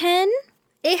you, 10?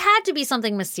 It had to be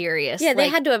something mysterious. Yeah, they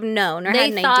Like, had to have known or they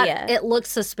had an thought idea. it looked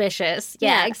suspicious.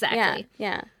 Yeah, exactly.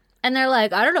 Yeah. And they're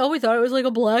like, I don't know, we thought it was like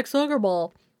a black soccer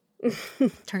ball.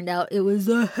 Turned out it was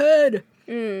a head.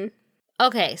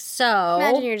 Okay, so...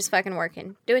 Imagine you're just fucking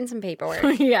working, doing some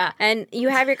paperwork. yeah. And you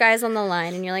have your guys on the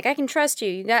line, and you're like, I can trust you.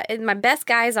 You got my best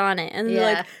guys on it. And they're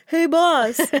Yeah. like, hey,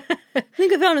 boss, I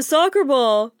think I found a soccer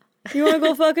ball. You want to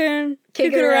go fucking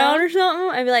kick it around or something?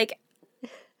 I'd be like,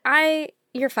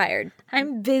 you're fired.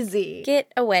 I'm busy.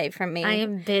 Get away from me. I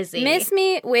am busy. Miss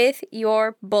me with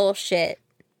your bullshit.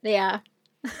 Yeah.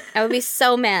 I would be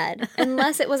so mad.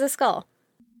 Unless it was a skull.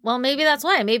 Well, maybe that's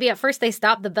why. Maybe at first they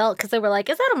stopped the belt because they were like,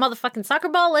 is that a motherfucking soccer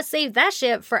ball? Let's save that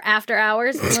shit for after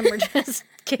hours when we're just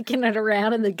kicking it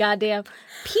around in the goddamn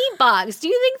peat bogs. Do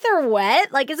you think they're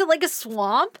wet? Like, is it like a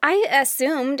swamp? I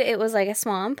assumed it was like a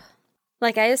swamp.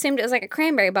 Like, I assumed it was like a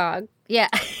cranberry bog. Yeah.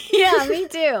 Yeah, me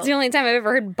too. It's the only time I've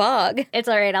ever heard bog. It's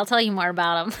all right. I'll tell you more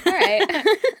about them. All right.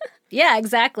 Yeah,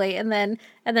 exactly. And then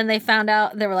they found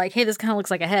out, they were like, hey, this kind of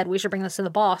looks like a head. We should bring this to the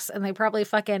boss. And they probably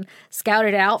fucking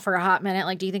scouted it out for a hot minute.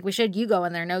 Like, do you think we should? You go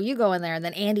in there. No, you go in there. And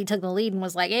then Andy took the lead and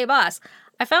was like, hey, boss,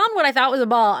 I found what I thought was a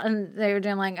ball. And they were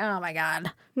doing like, oh my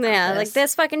God. Yeah, like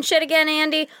this fucking shit again,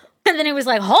 Andy. And then he was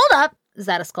like, hold up. Is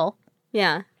that a skull?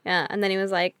 Yeah. And then he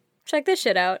was like, check this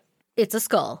shit out. It's a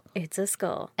skull. It's a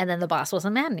skull. And then the boss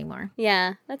wasn't mad anymore.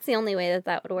 Yeah, that's the only way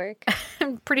that would work.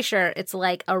 I'm pretty sure it's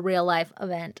like a real life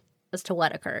event as to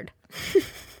what occurred.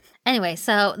 Anyway,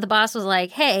 so the boss was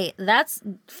like, hey, that's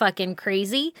fucking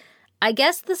crazy. I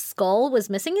guess the skull was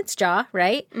missing its jaw,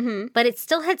 right? Mm-hmm. But it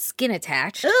still had skin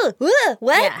attached. Ugh,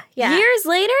 what? Yeah. Years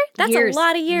later? That's a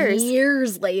lot of years.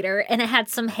 Years later. And it had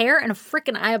some hair and a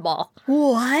freaking eyeball.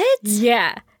 What?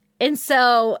 Yeah. And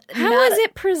so... How is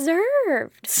it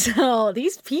preserved? So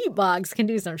these peat bogs can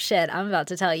do some shit, I'm about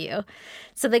to tell you.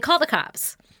 So they call the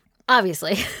cops.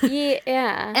 Obviously.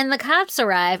 Yeah. And the cops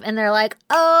arrive and they're like,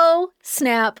 oh,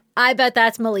 snap. I bet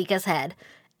that's Malika's head.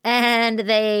 And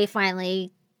they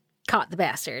finally caught the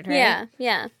bastard, right?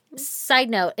 Yeah. Side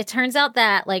note, it turns out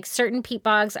that like certain peat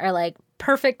bogs are like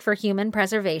perfect for human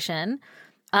preservation.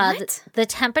 What? The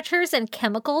temperatures and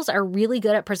chemicals are really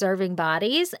good at preserving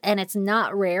bodies, and it's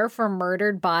not rare for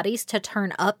murdered bodies to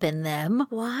turn up in them.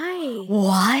 Why?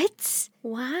 What?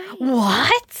 Why?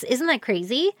 What? Isn't that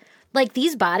crazy? Like,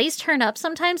 these bodies turn up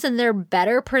sometimes, and they're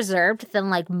better preserved than,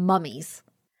 like, mummies.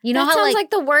 You know that how, sounds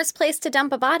like the worst place to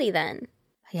dump a body, then.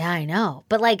 Yeah, I know.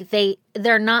 But, like,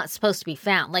 they're not supposed to be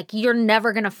found. Like, you're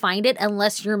never going to find it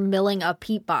unless you're milling a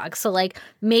peat bog. So, like,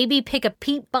 maybe pick a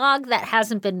peat bog that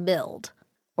hasn't been milled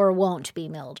or won't be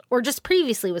milled or just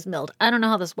previously was milled. I don't know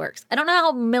how this works. I don't know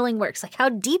how milling works. Like, how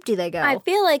deep do they go? I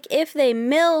feel like if they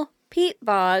mill peat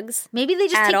bogs, maybe they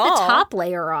just take the top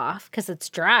layer off because it's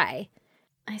dry.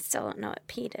 I still don't know what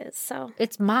peat is, so.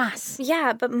 It's moss.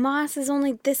 Yeah, but moss is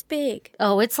only this big.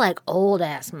 Oh, it's like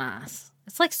old-ass moss.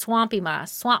 It's like swampy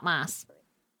moss. Swamp moss.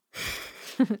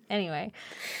 Anyway.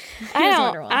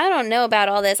 I don't know about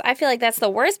all this. I feel like that's the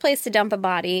worst place to dump a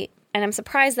body, and I'm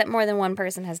surprised that more than one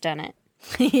person has done it.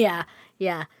 Yeah.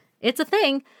 It's a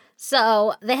thing.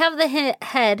 So they have the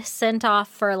head sent off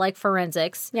for, like,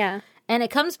 forensics. Yeah. And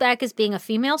it comes back as being a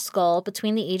female skull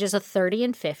between the ages of 30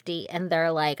 and 50. And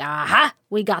they're like, aha,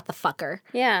 we got the fucker.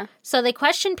 Yeah. So they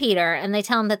question Peter and they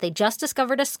tell him that they just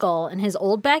discovered a skull in his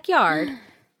old backyard.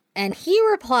 And he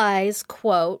replies,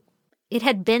 quote, it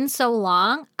had been so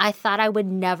long, I thought I would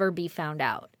never be found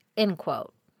out, end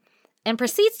quote. And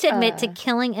proceeds to admit to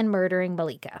killing and murdering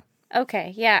Malika.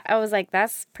 Okay, yeah. I was like,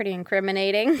 that's pretty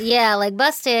incriminating. Yeah, like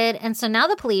busted. And so now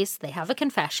the police, they have a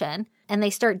confession. And they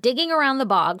start digging around the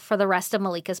bog for the rest of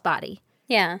Malika's body.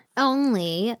 Yeah.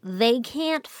 Only they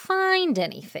can't find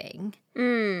anything.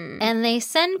 And they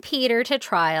send Peter to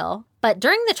trial. But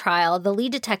during the trial, the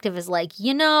lead detective is like,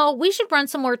 we should run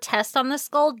some more tests on the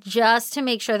skull just to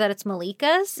make sure that it's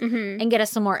Malika's and get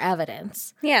us some more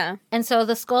evidence. Yeah. And so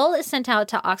the skull is sent out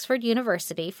to Oxford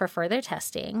University for further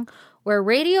testing, where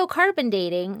radiocarbon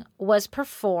dating was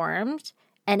performed.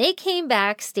 And it came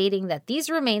back stating that these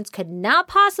remains could not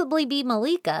possibly be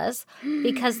Malika's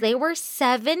because they were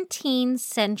 17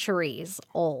 centuries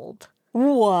old.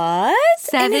 What?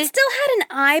 And it still had an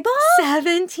eyeball?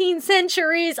 17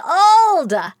 centuries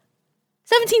old!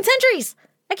 17 centuries!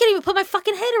 I can't even put my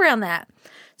fucking head around that.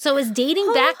 So it's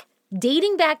dating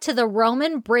back to the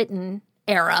Roman Britain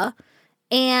era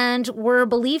and were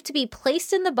believed to be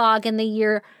placed in the bog in the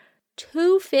year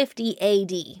 250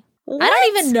 AD. What? I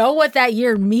don't even know what that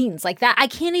year means. Like that, I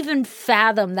can't even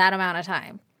fathom that amount of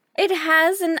time. It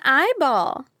has an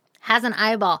eyeball. Has an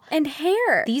eyeball. And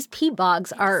hair. These peat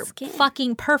bogs are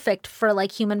fucking perfect for,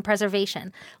 like, human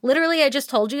preservation. Literally, I just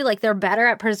told you, like, they're better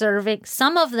at preserving.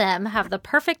 Some of them have the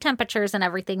perfect temperatures and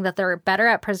everything that they're better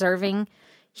at preserving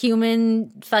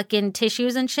human fucking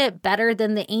tissues and shit better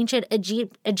than the ancient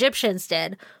Egyptians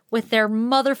did with their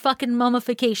motherfucking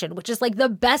mummification, which is, like, the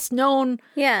best known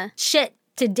shit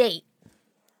to date,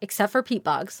 except for peat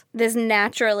bogs. This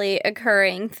naturally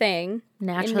occurring thing.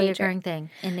 Naturally occurring thing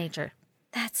in nature.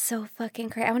 That's so fucking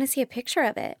crazy. I want to see a picture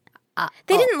of it.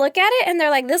 They didn't look at it and they're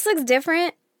like, this looks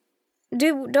different.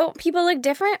 Don't people look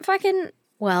different fucking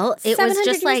Well, it was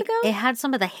just like, ago? It had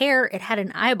some of the hair, it had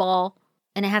an eyeball,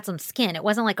 and it had some skin. It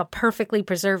wasn't like a perfectly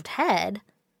preserved head.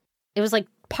 It was like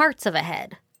parts of a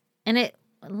head. And it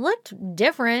looked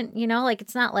different, you know? Like,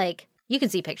 it's not like... You can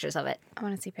see pictures of it. I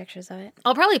want to see pictures of it.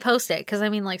 I'll probably post it, because, I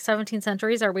mean, like, 17th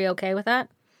centuries, are we okay with that?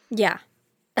 Yeah,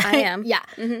 I am. Yeah.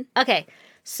 Okay.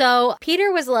 So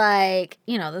Peter was like,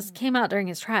 you know, this came out during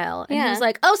his trial. And he was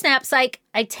like, oh, snap, psych.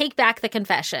 I take back the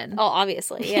confession. Oh,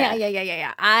 obviously. Yeah.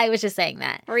 Yeah. I was just saying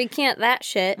that. Recant that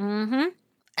shit. Mm-hmm.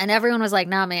 And everyone was like,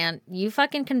 nah, man, you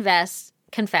fucking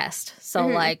confessed. So,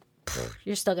 like,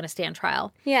 you're still going to stand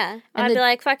trial. Yeah. I'd be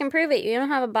like, fucking prove it. You don't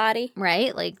have a body.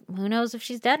 Right? Like, who knows if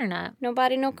she's dead or not? No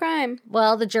body, no crime.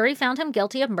 Well, the jury found him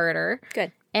guilty of murder.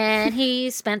 Good. And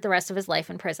he spent the rest of his life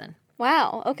in prison.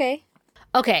 Wow. Okay.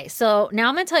 Okay, so now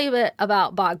I'm going to tell you a bit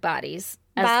about bog bodies.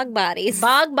 Bog bodies.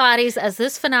 Bog bodies, as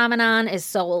this phenomenon is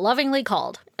so lovingly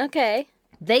called. Okay.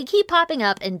 They keep popping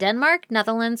up in Denmark,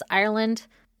 Netherlands, Ireland,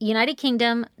 United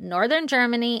Kingdom, Northern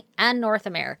Germany, and North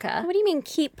America. What do you mean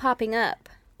keep popping up?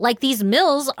 Like, these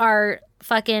mills are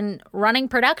fucking running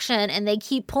production, and they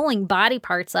keep pulling body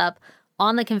parts up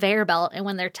on the conveyor belt, and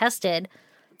when they're tested,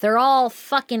 they're all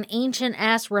fucking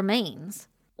ancient-ass remains.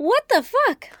 What the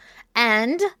fuck?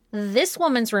 And this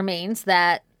woman's remains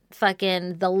that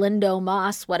fucking the Lindo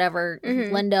Moss, whatever,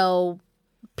 Lindo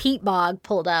peat bog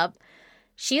pulled up,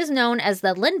 she is known as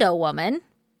the Lindo woman,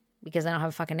 because I don't have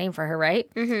a fucking name for her, right?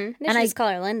 Mm-hmm. And I just call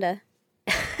her Linda.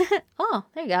 Oh,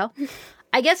 there you go.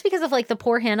 I guess because of, like, the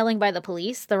poor handling by the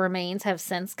police, the remains have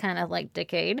since kind of, like,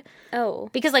 decayed. Oh.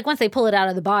 Because, like, once they pull it out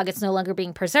of the bog, it's no longer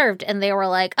being preserved. And they were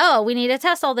like, oh, we need to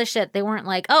test all this shit. They weren't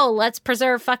like, oh, let's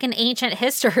preserve fucking ancient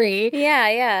history.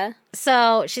 Yeah.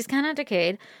 So she's kind of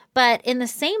decayed. But in the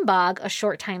same bog, a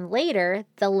short time later,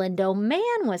 the Lindo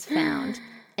man was found.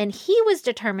 And he was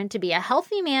determined to be a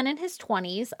healthy man in his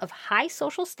 20s of high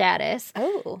social status.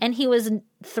 Oh. And he was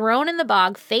thrown in the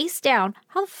bog face down.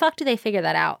 How the fuck do they figure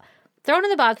that out? Thrown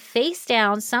in the bog face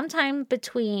down sometime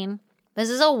between, this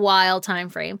is a wild time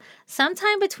frame,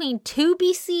 sometime between 2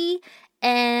 BC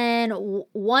and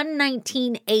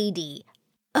 119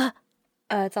 AD.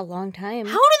 It's a long time.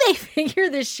 How do they figure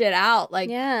this shit out?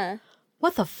 Like, Yeah.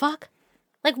 what the fuck?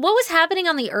 Like, what was happening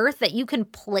on the earth that you can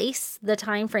place the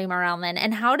time frame around then?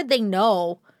 And how did they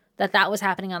know that that was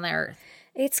happening on the earth?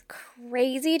 It's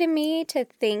crazy to me to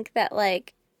think that,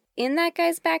 like, in that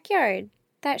guy's backyard,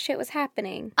 that shit was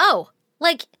happening. Oh,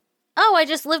 like, oh, I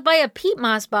just lived by a peat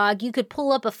moss bog. You could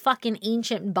pull up a fucking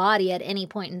ancient body at any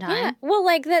point in time. Yeah. Well,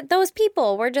 like, those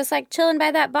people were just, like, chilling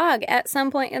by that bog at some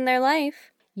point in their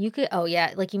life. You could, oh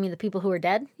yeah, like you mean the people who are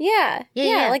dead? Yeah.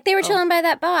 Yeah. Like, they were chilling by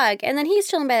that bog, and then he's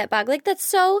chilling by that bog. Like, that's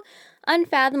so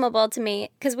unfathomable to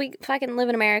me, because we fucking live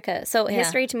in America. So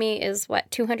history to me is, what,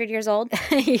 200 years old?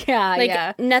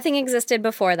 Yeah. Nothing existed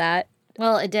before that.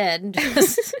 Well, it did.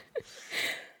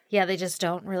 Yeah, they just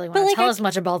don't really want to like, tell us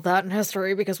much about that in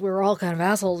history because we were all kind of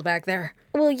assholes back there.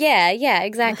 Well, yeah,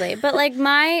 exactly. But, like,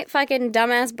 my fucking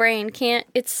dumbass brain can't,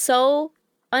 it's so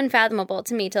unfathomable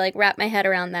to me to, like, wrap my head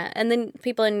around that. And then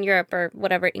people in Europe or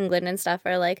whatever, England and stuff,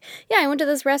 are like, yeah, I went to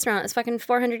this restaurant. It's fucking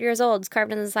 400 years old. It's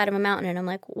carved into the side of a mountain. And I'm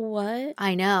like, what?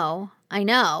 I know. Like,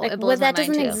 It blows that my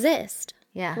mind, doesn't too. exist.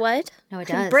 Yeah. What? No, it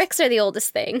does. Bricks are the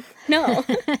oldest thing. No.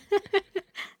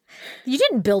 You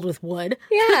didn't build with wood.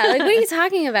 Yeah, like, what are you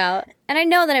talking about? And I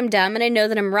know that I'm dumb and I know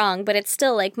that I'm wrong, but it's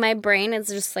still, like, my brain is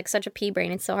just, like, such a pea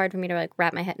brain. It's so hard for me to, like,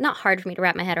 wrap my head, not hard for me to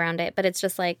wrap my head around it, but it's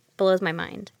just, like, blows my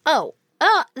mind. Oh,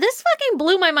 this fucking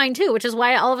blew my mind too, which is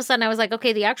why all of a sudden I was like,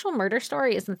 okay, the actual murder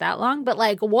story isn't that long, but,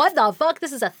 like, what the fuck?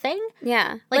 This is a thing?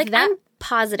 Yeah. Like that- I'm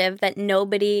positive that no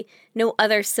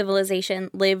other civilization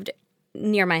lived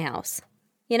near my house.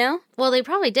 You know? Well, they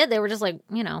probably did. They were just like,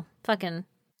 you know, fucking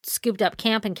scooped up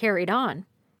camp and carried on.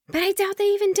 But I doubt they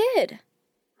even did.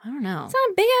 I don't know. It's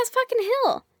on a big-ass fucking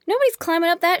hill. Nobody's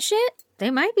climbing up that shit. They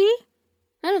might be.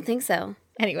 I don't think so.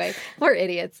 Anyway, we're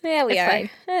idiots. Yeah, we It's are. fine.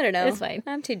 I don't know. It's fine.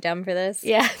 I'm too dumb for this.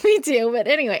 Yeah, me too. But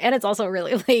anyway, and it's also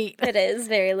really late. It is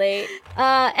very late.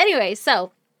 Anyway,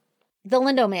 so the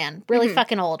Lindo man, really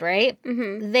fucking old, right?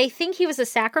 Mm-hmm. They think he was a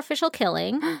sacrificial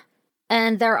killing.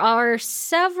 And there are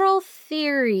several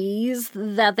theories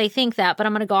that they think that, but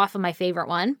I'm going to go off of my favorite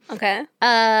one. Okay.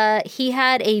 He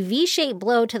had a V-shaped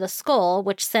blow to the skull,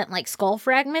 which sent, like, skull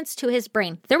fragments to his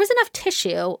brain. There was enough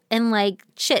tissue and, like,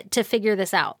 shit to figure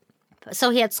this out. So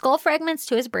he had skull fragments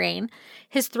to his brain.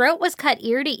 His throat was cut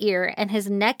ear to ear, and his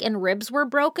neck and ribs were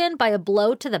broken by a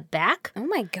blow to the back. Oh,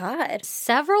 my God.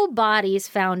 Several bodies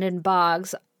found in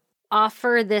bogs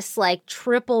offer this, like,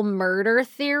 triple murder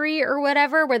theory or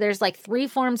whatever, where there's, like, 3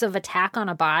 forms of attack on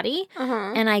a body.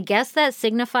 And I guess that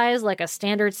signifies, like, a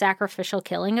standard sacrificial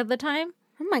killing of the time.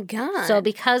 Oh, my God. So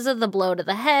because of the blow to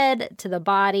the head, to the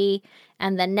body,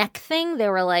 and the neck thing, they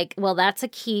were like, well, that's a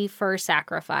key for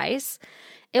sacrifice.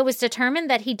 It was determined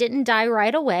that he didn't die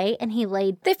right away, and he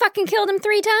laid... They fucking killed him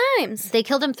 3 times. They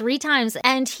killed him 3 times,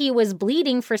 and he was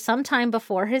bleeding for some time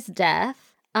before his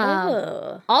death.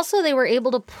 Also, they were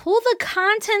able to pull the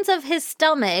contents of his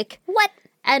stomach. What?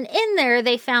 And in there,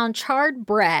 they found charred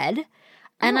bread.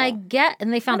 And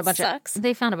they found a bunch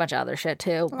of other shit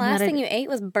too. The last thing you ate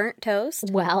was burnt toast.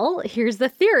 Well, here's the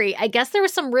theory. I guess there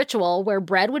was some ritual where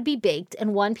bread would be baked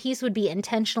and one piece would be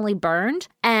intentionally burned,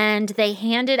 and they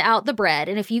handed out the bread.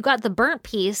 And if you got the burnt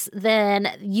piece,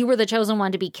 then you were the chosen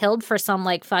one to be killed for some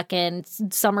like fucking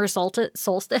summer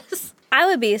solstice. I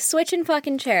would be switching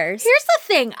fucking chairs. Here's the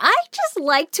thing. I just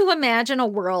like to imagine a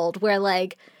world where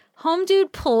like home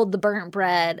dude pulled the burnt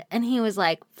bread and he was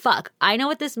like, fuck, I know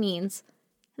what this means.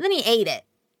 And then he ate it.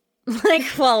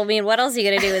 Like, well, I mean, what else are you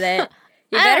going to do with it?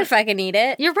 You better fucking eat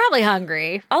it. You're probably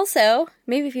hungry. Also,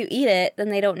 maybe if you eat it, then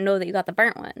they don't know that you got the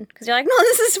burnt one. Because you're like, no,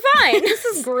 this is fine. This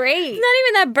is great. It's not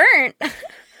even that burnt.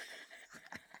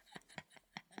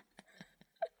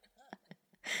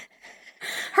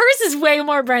 Hers is way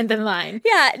more burnt than mine.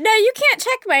 Yeah, no, you can't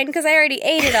check mine because I already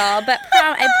ate it all. But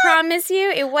I promise you,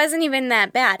 it wasn't even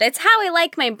that bad. It's how I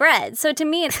like my bread. So to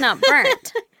me, it's not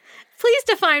burnt. Please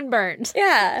define burnt.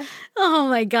 Yeah. Oh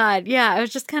my God. Yeah. I was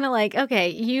just kind of like, okay,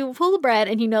 you pull the bread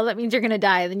and you know that means you're going to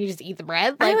die and then you just eat the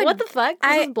bread? Like, what the fuck?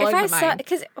 This is blowing my mind.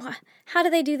 Because how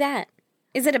do they do that?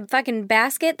 Is it a fucking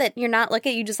basket that you're not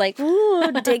looking? You just like,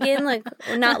 ooh, dig in, like,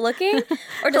 not looking?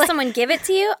 Or does someone give it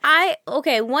to you?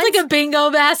 Once... Like a bingo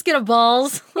basket of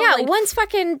balls. Yeah, like, once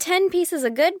fucking 10 pieces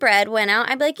of good bread went out,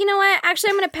 I'd be like, you know what?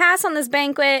 Actually, I'm going to pass on this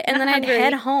banquet, and then I'd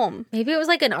head home. Maybe it was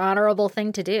like an honorable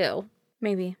thing to do.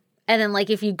 Maybe. And then, like,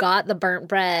 if you got the burnt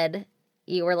bread,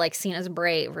 you were, like, seen as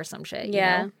brave or some shit.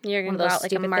 Yeah. You know? You're going to go out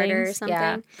like a martyr or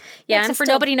something. Yeah. Except for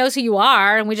nobody knows who you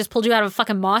are, and we just pulled you out of a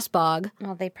fucking moss bog.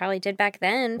 Well, they probably did back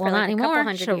then. Well, for not like anymore. A couple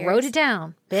hundred Should have years. wrote it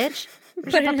down, bitch.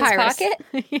 Put it in his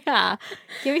pocket? Yeah.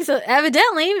 Give me some.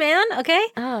 Evidently, man. Okay.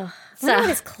 Oh. I wonder what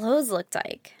his clothes looked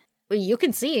like. Well, you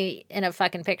can see in a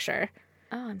fucking picture.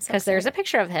 Oh, I'm so Because there's a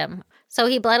picture of him. So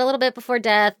he bled a little bit before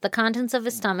death, the contents of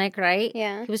his stomach, right?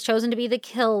 Yeah. He was chosen to be the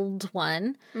killed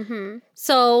one. Mm-hmm.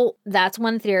 So that's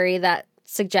one theory that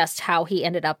suggests how he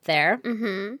ended up there.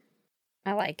 Mm-hmm.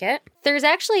 I like it. There's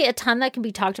actually a ton that can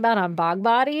be talked about on bog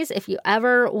bodies if you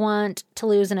ever want to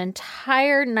lose an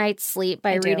entire night's sleep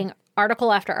by reading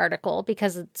article after article,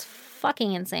 because it's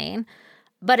fucking insane.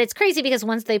 But it's crazy because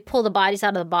once they pull the bodies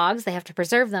out of the bogs, they have to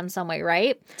preserve them some way,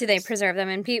 right? Do they preserve them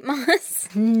in peat moss?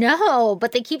 No,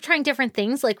 but they keep trying different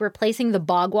things, like replacing the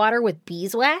bog water with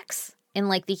beeswax in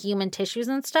like the human tissues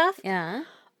and stuff. Yeah.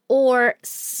 Or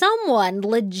someone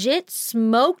legit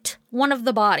smoked one of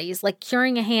the bodies, like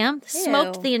curing a ham,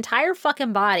 smoked the entire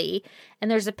fucking body. And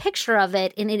there's a picture of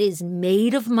it, and it is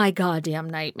made of my goddamn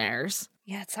nightmares.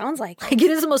 Yeah, it sounds like Like,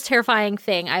 it is the most terrifying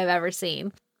thing I've ever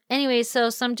seen. Anyway, so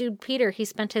some dude, Peter, he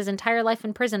spent his entire life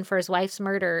in prison for his wife's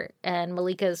murder, and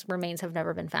Malika's remains have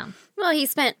never been found. Well, he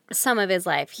spent some of his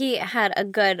life. He had a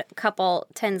good couple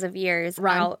tens of years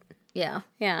out. Yeah.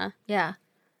 Yeah. Yeah.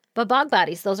 But bog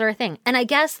bodies, those are a thing. And I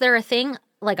guess they're a thing,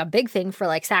 like a big thing for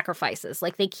like sacrifices.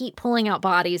 Like they keep pulling out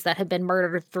bodies that have been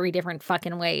murdered 3 different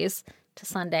fucking ways to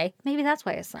Sunday. Maybe that's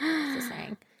why it's a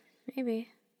saying. Maybe.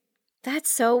 That's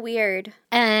so weird.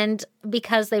 And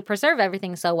because they preserve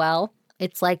everything so well,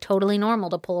 it's like totally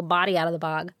normal to pull a body out of the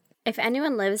bog. If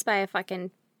anyone lives by a fucking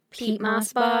peat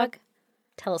moss bog,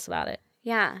 tell us about it.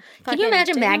 Yeah. Can you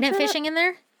imagine magnet fishing in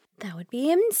there? That would be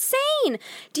insane.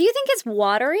 Do you think it's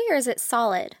watery or is it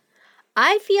solid?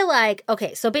 I feel like,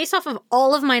 okay, so based off of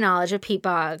all of my knowledge of peat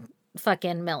bog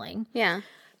fucking milling, Yeah.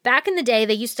 back in the day,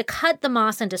 they used to cut the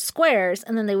moss into squares,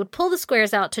 and then they would pull the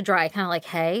squares out to dry, kind of like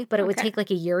hay, but it would take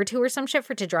like a year or 2 or some shit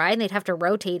for it to dry, and they'd have to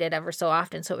rotate it ever so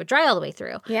often so it would dry all the way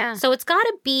through. Yeah. So it's got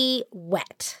to be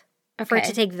wet for it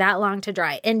to take that long to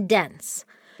dry, and dense.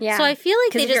 Yeah. So I feel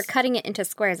like because if you're cutting it into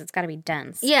squares, it's got to be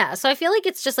dense. Yeah, so I feel like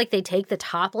it's just like they take the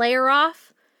top layer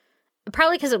off,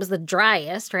 probably because it was the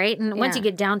driest, right? And once you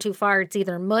get down too far, it's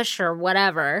either mush or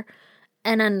whatever,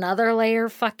 and another layer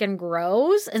fucking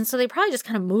grows. And so they probably just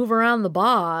kind of move around the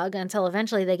bog until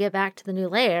eventually they get back to the new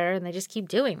layer, and they just keep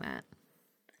doing that.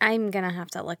 I'm going to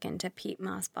have to look into peat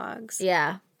moss bogs.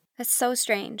 Yeah. That's so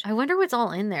strange. I wonder what's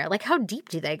all in there. Like, how deep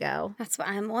do they go? That's what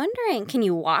I'm wondering. Can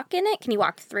you walk in it? Can you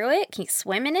walk through it? Can you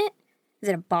swim in it? Is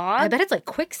it a bog? I bet it's like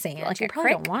quicksand. Like you a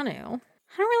probably crick? don't want to.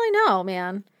 I don't really know,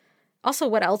 man. Also,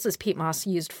 what else is peat moss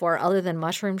used for other than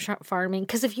mushroom farming?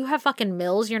 Because if you have fucking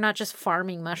mills, you're not just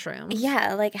farming mushrooms.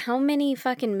 Yeah, like how many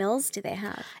fucking mills do they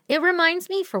have? It reminds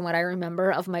me, from what I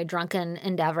remember of my drunken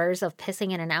endeavors of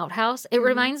pissing in an outhouse, it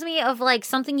reminds me of like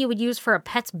something you would use for a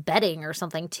pet's bedding or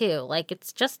something too. Like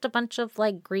it's just a bunch of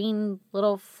like green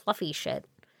little fluffy shit.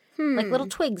 Like little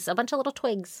twigs, a bunch of little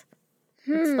twigs.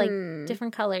 It's like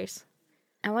different colors.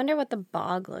 I wonder what the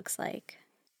bog looks like.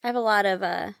 I have a lot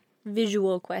of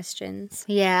visual questions.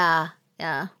 Yeah.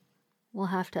 We'll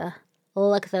have to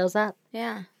look those up.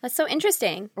 Yeah, that's so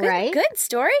interesting. Good, Right? Good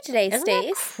story today, Isn't that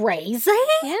Stace. crazy?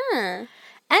 Yeah.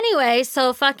 Anyway,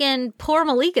 so fucking poor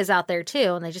Malika's out there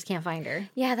too, and they just can't find her.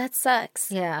 Yeah, that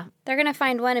sucks. Yeah. They're going to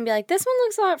find one and be like, this one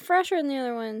looks a lot fresher than the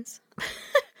other ones.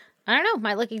 I don't know.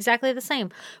 Might look exactly the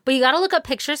same. But you got to look up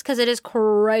pictures because it is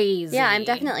crazy. Yeah, I'm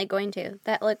definitely going to.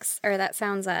 That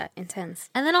sounds intense.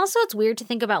 And then also it's weird to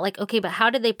think about like, okay, but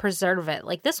how did they preserve it?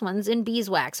 Like this one's in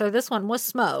beeswax or this one was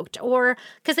smoked or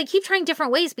because they keep trying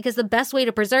different ways because the best way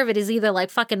to preserve it is either like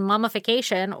fucking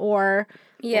mummification or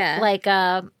like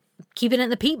keeping it in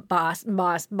the peat bog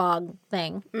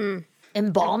thing.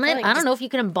 Embalm it? like I don't know if you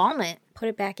can embalm it. Put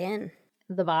it back in.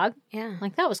 The bog? Yeah.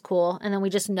 Like that was cool. And then we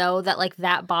just know that like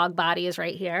that bog body is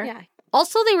right here. Yeah.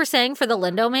 Also, they were saying for the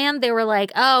Lindo man, they were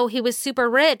like, oh, he was super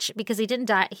rich because he didn't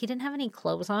die. He didn't have any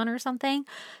clothes on or something.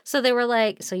 So they were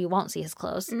like, so you won't see his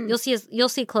clothes. You'll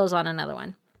see clothes on another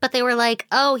one. But they were like,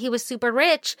 oh, he was super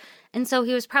rich. And so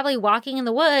he was probably walking in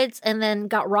the woods and then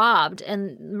got robbed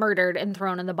and murdered and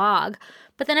thrown in the bog.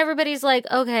 But then everybody's like,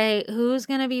 okay, who's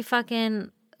going to be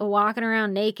fucking walking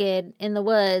around naked in the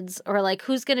woods? Or like,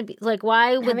 who's going to be like,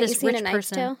 why would Haven't you this seen rich A Knight's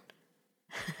person? Tale?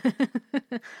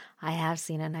 I have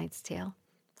seen A Knight's Tale.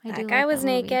 I do That guy like was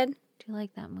movie. naked. Do you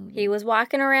like that movie? He was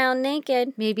walking around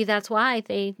naked. Maybe that's why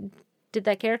they did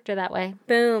that character that way.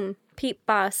 Boom. Pete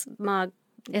Boss Mog.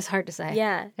 It's hard to say.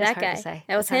 Yeah, It's that hard guy. To say.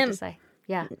 That was It's hard him. to say.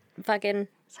 Yeah, Fucking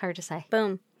it's hard to say.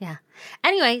 boom. Yeah.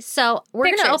 Anyway, so we're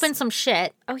going to Pictures. open some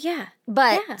shit, Oh, yeah.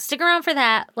 but Yeah. stick around for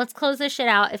that. Let's close this shit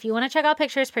out. If you want to check out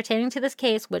pictures pertaining to this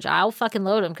case, which I'll fucking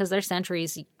load them because they're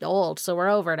centuries old, so we're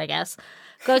over it, I guess.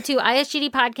 Go to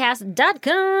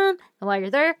isgdpodcast.com. And while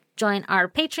you're there, join our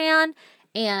Patreon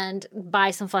and buy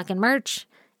some fucking merch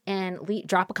and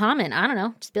drop a comment. I don't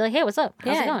know. Just be like, hey, what's up?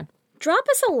 How's it going? Drop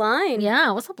us a line. Yeah,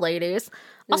 what's up, ladies?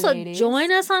 Also,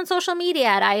 join us on social media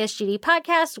at ISGD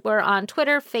Podcast. We're on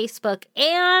Twitter, Facebook,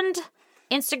 and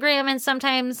Instagram, and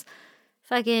sometimes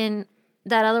fucking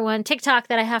that other one, TikTok,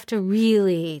 that I have to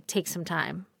really take some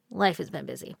time. Life has been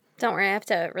busy. Don't worry, I have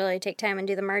to really take time and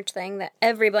do the merch thing that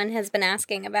everyone has been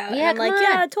asking about. Yeah, and I'm like, come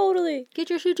on. yeah, totally. Get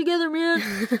your shit together, man.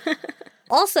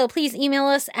 Also, please email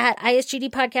us at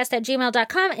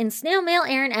isgdpodcast@gmail.com and snail mail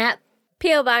Aaron at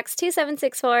P.O. Box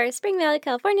 2764, Spring Valley,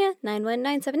 California,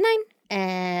 91979.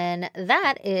 and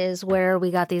that is where we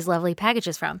got these lovely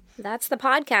packages from. That's the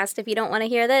podcast if you don't want to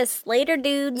hear this. Later,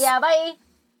 dudes. Yeah, bye.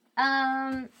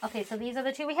 Okay, so these are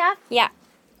the two we have? Yeah.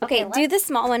 Okay, Okay, do the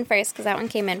small one first because that one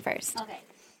came in first. Okay.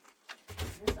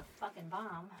 This is a fucking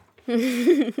bomb.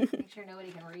 Make sure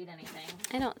nobody can read anything.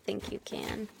 I don't think you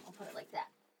can. I'll put it like that.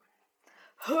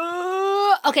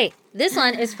 Okay, this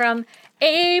one is from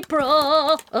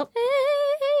April. Oh,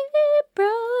 April.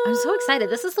 I'm so excited.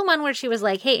 This is the one where she was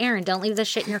like, hey, Aaron, don't leave this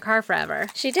shit in your car forever.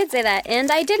 She did say that,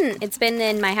 and I didn't. It's been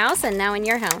in my house and now in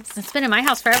your house. It's been in my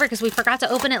house forever because we forgot to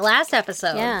open it last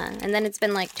episode. Yeah, and then it's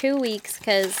been like 2 weeks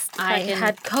because I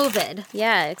had COVID.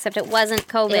 Yeah, except it wasn't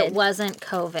COVID. It wasn't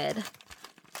COVID.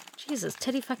 Jesus,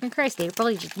 titty fucking Christ, April.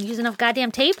 You just use enough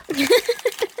goddamn tape?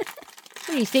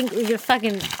 What do you think you're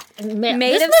fucking Made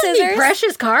this of must be scissors?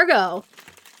 precious cargo,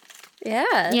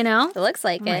 Yeah. you know? It looks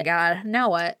like Oh my it. god. Now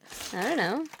what? I don't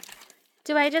know.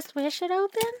 Do I just wish it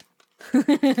open?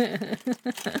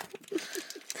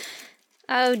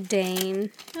 Oh,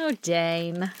 Dane. Oh,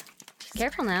 Dane.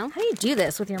 Careful now. How do you do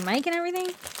this with your mic and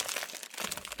everything?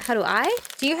 How do I?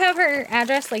 Do you have her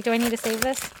address? Like, do I need to save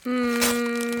this?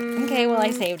 Okay, well,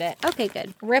 I saved it. Okay,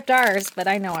 good. Ripped ours, but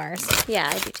I know ours. Yeah,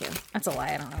 I do too. That's a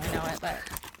lie. I don't really know it, but...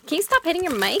 Can you stop hitting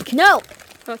your mic? No!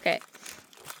 Okay.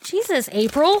 Jesus,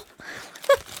 April.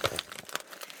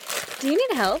 Do you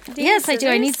need help? Do you Yes, need I do.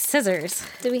 I need scissors?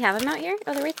 scissors. Do we have them out here?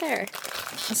 Oh, they're right there.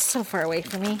 It's so far away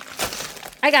from me.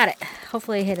 I got it.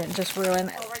 Hopefully he didn't just ruin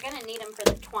it. Oh, we're going to need them for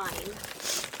the twine.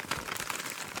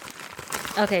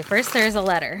 Okay, first there's a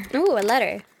letter. Ooh, a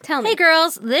letter. Tell me. Hey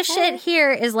girls, this shit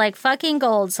here is like fucking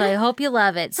gold, so I hope you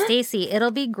love it. Stacy,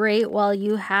 it'll be great while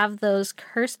you have those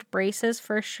cursed braces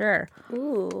for sure.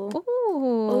 Ooh. Ooh.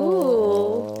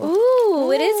 Ooh. Ooh,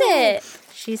 what is it?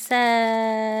 She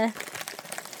said,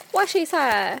 Washi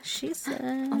sa. She said.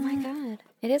 Oh my god.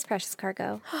 It is precious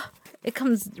cargo. It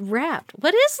comes wrapped.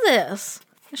 What is this?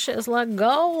 This shit is like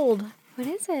gold. What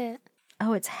is it?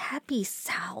 Oh, it's Happy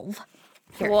Salve.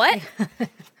 Here. What?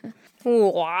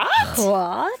 What?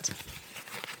 What?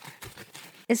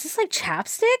 Is this like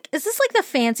chapstick? Is this like the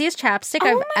fanciest chapstick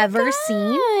I've ever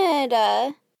seen?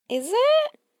 Is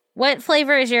it? What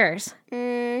flavor is yours?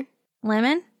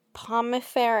 Lemon?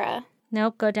 Pomifera.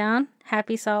 Nope, go down.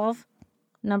 Happy Salve.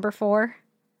 Number 4.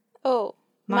 Oh,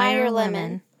 Meyer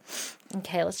lemon.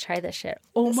 Okay, let's try this shit.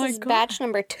 Oh This my is god. batch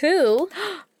number 2.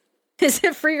 Is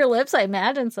it for your lips? I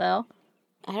imagine so.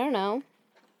 I don't know.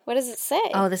 What does it say?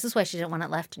 Oh, this is why she didn't want it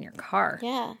left in your car.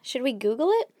 Yeah. Should we Google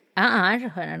it? I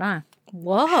just put it on.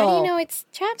 Whoa. How do you know it's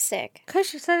chapstick? Because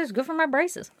she said it's good for my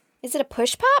braces. Is it a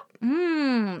push pop?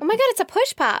 Mmm. Oh my god, it's a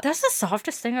push pop. That's the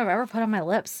softest thing I've ever put on my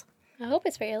lips. I hope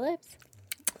it's for your lips.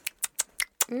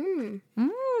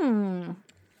 Mmm.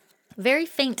 Very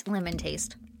faint lemon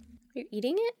taste. You're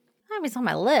eating it? I mean, it's on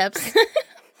my lips.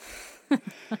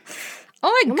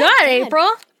 Oh my god, April.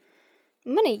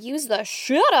 I'm gonna use the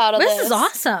shit out of this. This is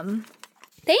awesome.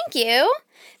 Thank you.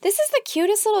 This is the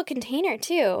cutest little container,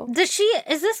 too.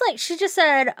 Is this like, she just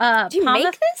said, Do you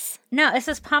make this? No, it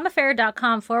says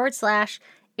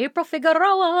pomifera.com/April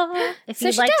Figueroa. If So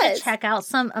you'd she like does. to check out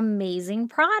some amazing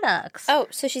products. Oh,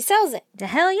 so she sells it. The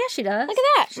hell yeah, she does. Look at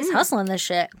that. She's hustling this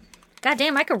shit. God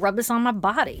damn, I could rub this on my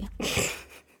body.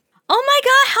 Oh my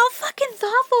god, how fucking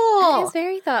thoughtful. That is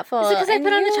very thoughtful. Is it because I And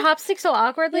put on you- the chopstick so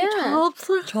awkwardly? Yeah.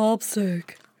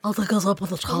 Chopstick. I'll take us up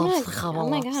with the chopstick. Oh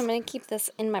my god, I'm gonna keep this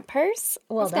in my purse.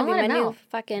 Well, It's gonna don't be let my it new know.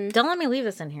 fucking... Don't let me leave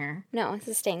this in here. No, this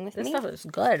is staying with This me. stuff is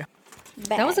good.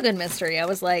 Bad. That was a good mystery. I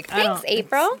was like, Thanks,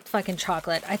 April. It's fucking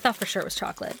chocolate. I thought for sure it was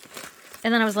chocolate.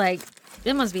 And then I was like,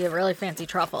 it must be a really fancy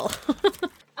truffle.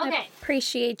 Okay.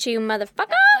 Appreciate you,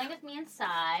 motherfucker. Play with me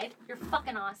inside. You're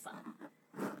fucking awesome.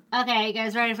 Okay, you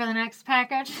guys ready for the next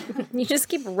package? You just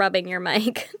keep rubbing your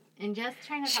mic. And just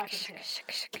trying to talk into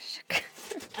it.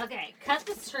 Okay, cut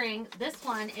the string. This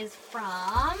one is from...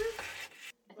 I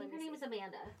think her name is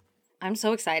Amanda. I'm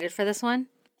so excited for this one.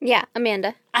 Yeah,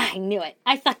 Amanda. I knew it.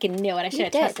 I fucking knew it. I should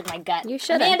have did. trusted my gut. You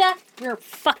should've. Amanda, you're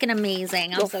fucking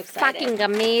amazing. I'm so excited. Fucking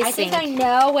amazing. I think I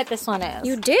know what this one is.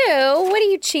 You do? What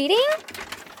are you cheating?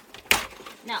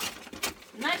 No.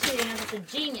 I'm not cheating. I'm just a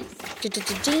genius.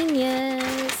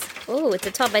 Genius. Oh, it's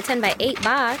a 12 by 10 by 8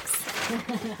 box.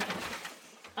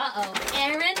 Uh-oh.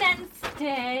 Aaron and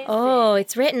Stacey. Oh,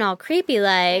 it's written all creepy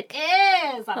like.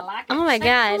 It is. I like it. Oh my Should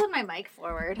I God. pull my mic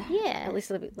forward? Yeah. At least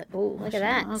it'll be... Ooh, look at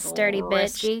that. That's Sturdy a little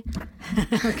bitch. risky.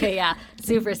 Okay, yeah.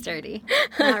 Super sturdy.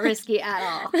 Not risky at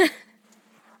all.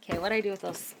 Okay, what do I do with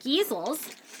those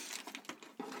skeezels?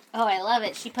 Oh, I love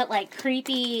it. She put like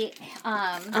creepy,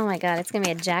 Oh my god, it's gonna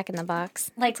be a Jack in the Box.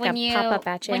 like It's when gonna you pop up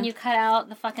at you. when you cut out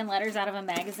the fucking letters out of a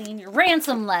magazine, your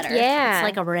ransom letter. Yeah. It's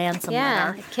like a ransom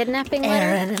yeah, letter. kidnapping letter.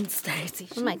 Aaron and Stacy.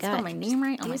 Oh my She spelled God. my name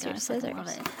right. Oh my Use your god, I fucking love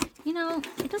scissors. it. You know,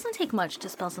 it doesn't take much to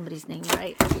spell somebody's name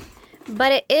right.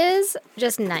 But it is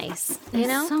just nice, you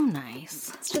know? It's so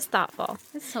nice. It's just thoughtful.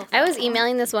 It's so. I was thoughtful.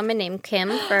 emailing this woman named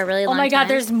Kim for a really Oh long time. my god,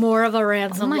 there's more of a Oh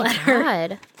ransom my letter.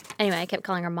 god. Anyway, I kept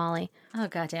calling her Molly. Oh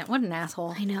goddamn, what an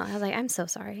asshole. I know. I was like, I'm so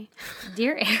sorry.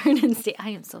 Dear Aaron and Stacy, I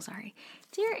am so sorry.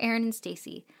 Dear Aaron and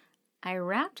Stacy, I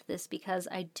wrapped this because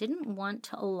I didn't want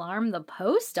to alarm the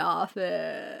post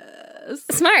office.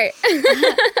 Smart.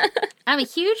 I'm a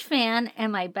huge fan,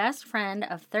 and my best friend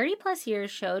of 30 plus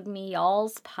years showed me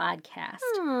y'all's podcast.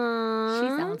 She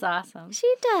Aww. sounds awesome.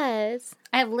 She does.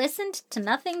 I've listened to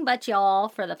nothing but y'all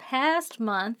for the past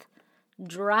month,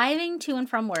 driving to and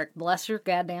from work. Bless your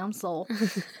goddamn soul.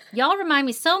 Y'all remind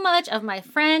me so much of my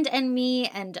friend and me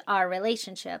and our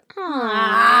relationship.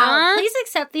 Aww. Please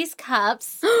accept these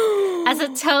cups as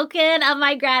a token of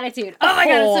my gratitude. Oh my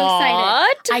god, I'm so excited.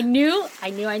 What?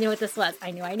 I knew what this was.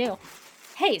 I knew.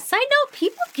 Hey, side note,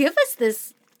 people give us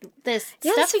this Yes.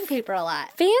 stuffing paper a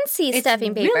lot. Fancy It's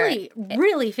stuffing paper. really,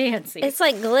 really fancy. It's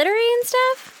like glittery and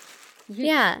stuff.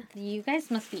 Yeah. You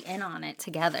guys must be in on it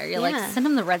together. You're like, Yeah. send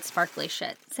them the red sparkly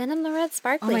shit. Send them the red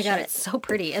sparkly Oh my god, shit. it's so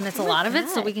pretty. And it's a lot of it,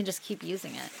 so God. we can just keep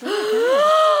using it.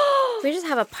 We just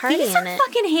have a party These in are it.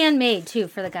 fucking handmade, too,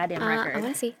 for the goddamn I record.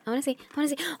 want to see. Oh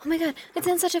my god, it's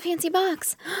in such a fancy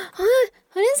box.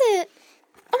 What is it?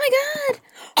 Oh my god.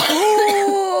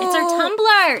 It's our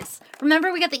tumblers.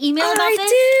 Remember we got the email about I this?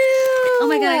 do. Oh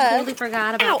my god, I totally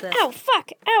forgot about Ow, this. ow,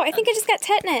 fuck. Ow, I think I just got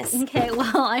tetanus. Okay,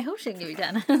 well, I hope she can give you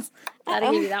tennis.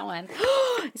 Gotta give you that one.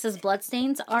 It says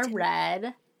bloodstains are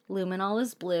red. Luminol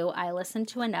is blue. I listen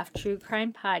to enough true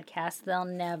crime podcasts. They'll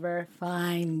never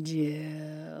find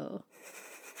you.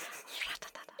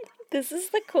 This is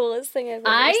the coolest thing I've ever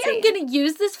I seen. am going to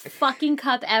use this fucking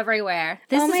cup everywhere.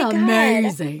 This Oh is my God.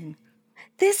 amazing.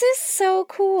 This is so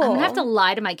cool. I'm going to have to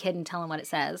lie to my kid and tell him what it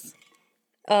says.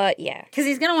 Yeah. Because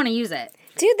he's going to want to use it.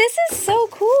 Dude, this is so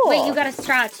cool. Wait, you got a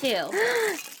straw too.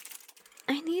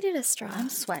 I needed a straw. I'm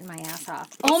sweating my ass off.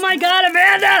 Oh my God,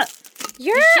 Amanda!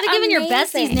 You're You should have given your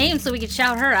amazing. bestie's name so we could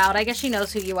shout her out. I guess she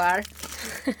knows who you are.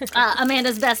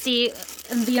 Amanda's bestie,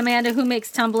 the Amanda who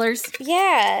makes tumblers.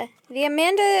 Yeah. The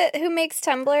Amanda who makes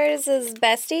tumblers is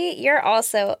bestie. You're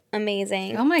also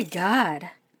amazing. Oh my God.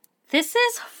 This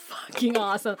is fucking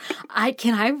awesome.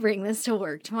 Can I bring this to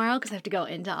work tomorrow because I have to go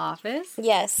into office?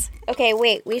 Yes. Okay,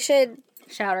 wait. We should,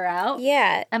 Shout her out.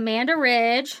 yeah, Amanda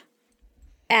Ridge.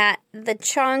 at the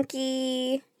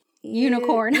Chonky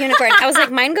Unicorn. Unicorn. I was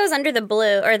like, mine goes under the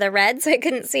blue or the red, so I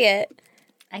couldn't see it.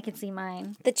 I can see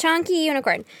mine. The Chonky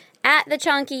Unicorn. At the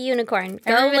Chonky Unicorn.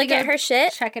 Go Everybody look at go her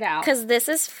shit. Check it out. Because this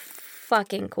is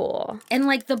fucking cool. And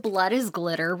like the blood is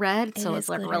glitter red, so it's is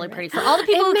like glitter really red. pretty. For all the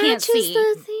people it who can't matches see.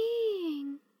 the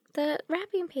thing. The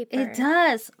wrapping paper. It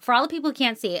does. For all the people who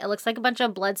can't see, it looks like a bunch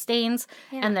of blood stains.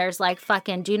 Yeah. And there's like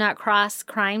fucking do not cross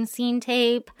crime scene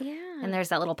tape. Yeah. And there's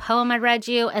that little poem I read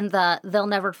you. And the they'll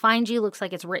never find you looks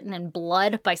like it's written in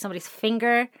blood by somebody's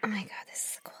finger. Oh my God, this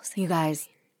is the coolest thing. You guys.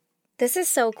 This is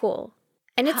so cool.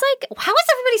 And it's like, How is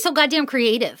everybody so goddamn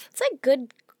creative? it's like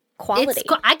good quality.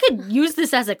 I could use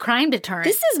this as a crime deterrent.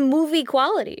 This is movie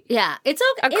quality. yeah. It's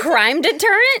okay. A crime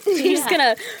deterrent? You're just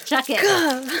gonna. Chuck it.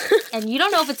 And you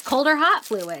don't know if it's cold or hot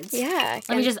fluids. Yeah.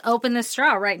 Let me just open this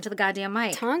straw right into the goddamn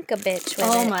mic. Tonka bitch with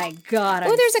Oh it. my God.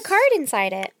 Oh, there's a card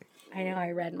inside it. I know,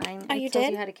 I read mine. Oh, it you tells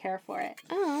did? you how to care for it.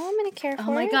 Oh, I'm gonna care for it.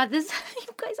 Oh my God, you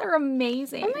guys are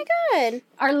amazing. Oh my God.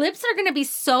 Our lips are gonna be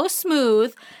so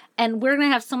smooth, and we're gonna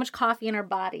have so much coffee in our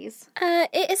bodies.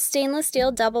 It is stainless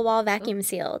steel double wall vacuum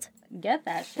sealed. Get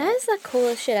that shit. That is the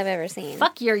coolest shit I've ever seen.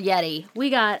 Fuck your Yeti. We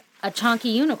got a chunky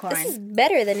unicorn. This is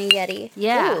better than a Yeti.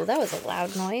 Yeah. Ooh, that was a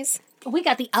loud noise. We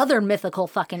got the other mythical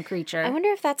fucking creature. I wonder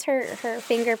if that's her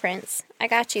fingerprints. I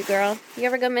got you, girl. You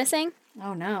ever go missing?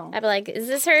 Oh no. I'd be like, is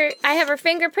this her? I have her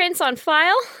fingerprints on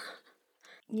file.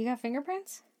 You got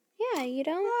fingerprints? Yeah, you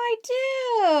don't? I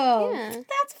do. Yeah.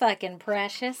 That's fucking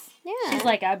precious. Yeah. She's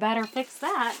like, I better fix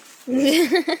that.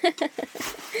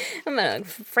 I'm gonna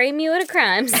frame you at a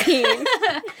crime scene.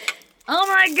 Oh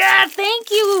my God, thank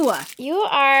you. You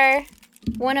are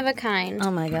one of a kind.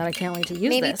 Oh my God, I can't wait to use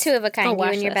Maybe this. two of a kind, I'll you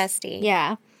wash and your this. bestie.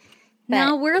 Yeah.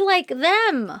 Now we're like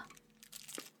them.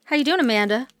 How you doing,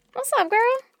 Amanda? What's up, girl?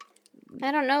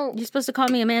 I don't know. You're supposed to call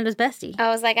me Amanda's bestie. I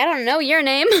was like, I don't know your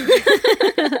name.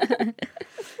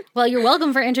 Well, you're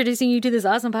welcome for introducing you to this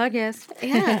awesome podcast.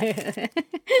 Yeah.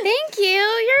 Thank you.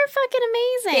 You're fucking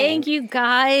amazing. Thank you,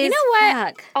 guys. You know what?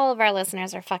 Fuck. All of our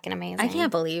listeners are fucking amazing. I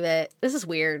can't believe it. This is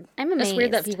weird. I'm It's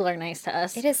weird that amazed. people are nice to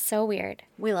us. It is so weird.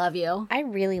 We love you. I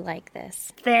really like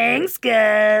this. Thanks,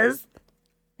 guys.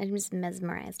 I'm just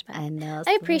mesmerized by it. I know.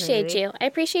 I appreciate you. I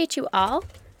appreciate you all.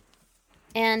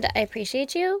 And I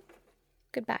appreciate you.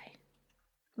 Goodbye.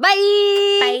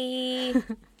 Bye.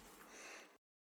 Bye.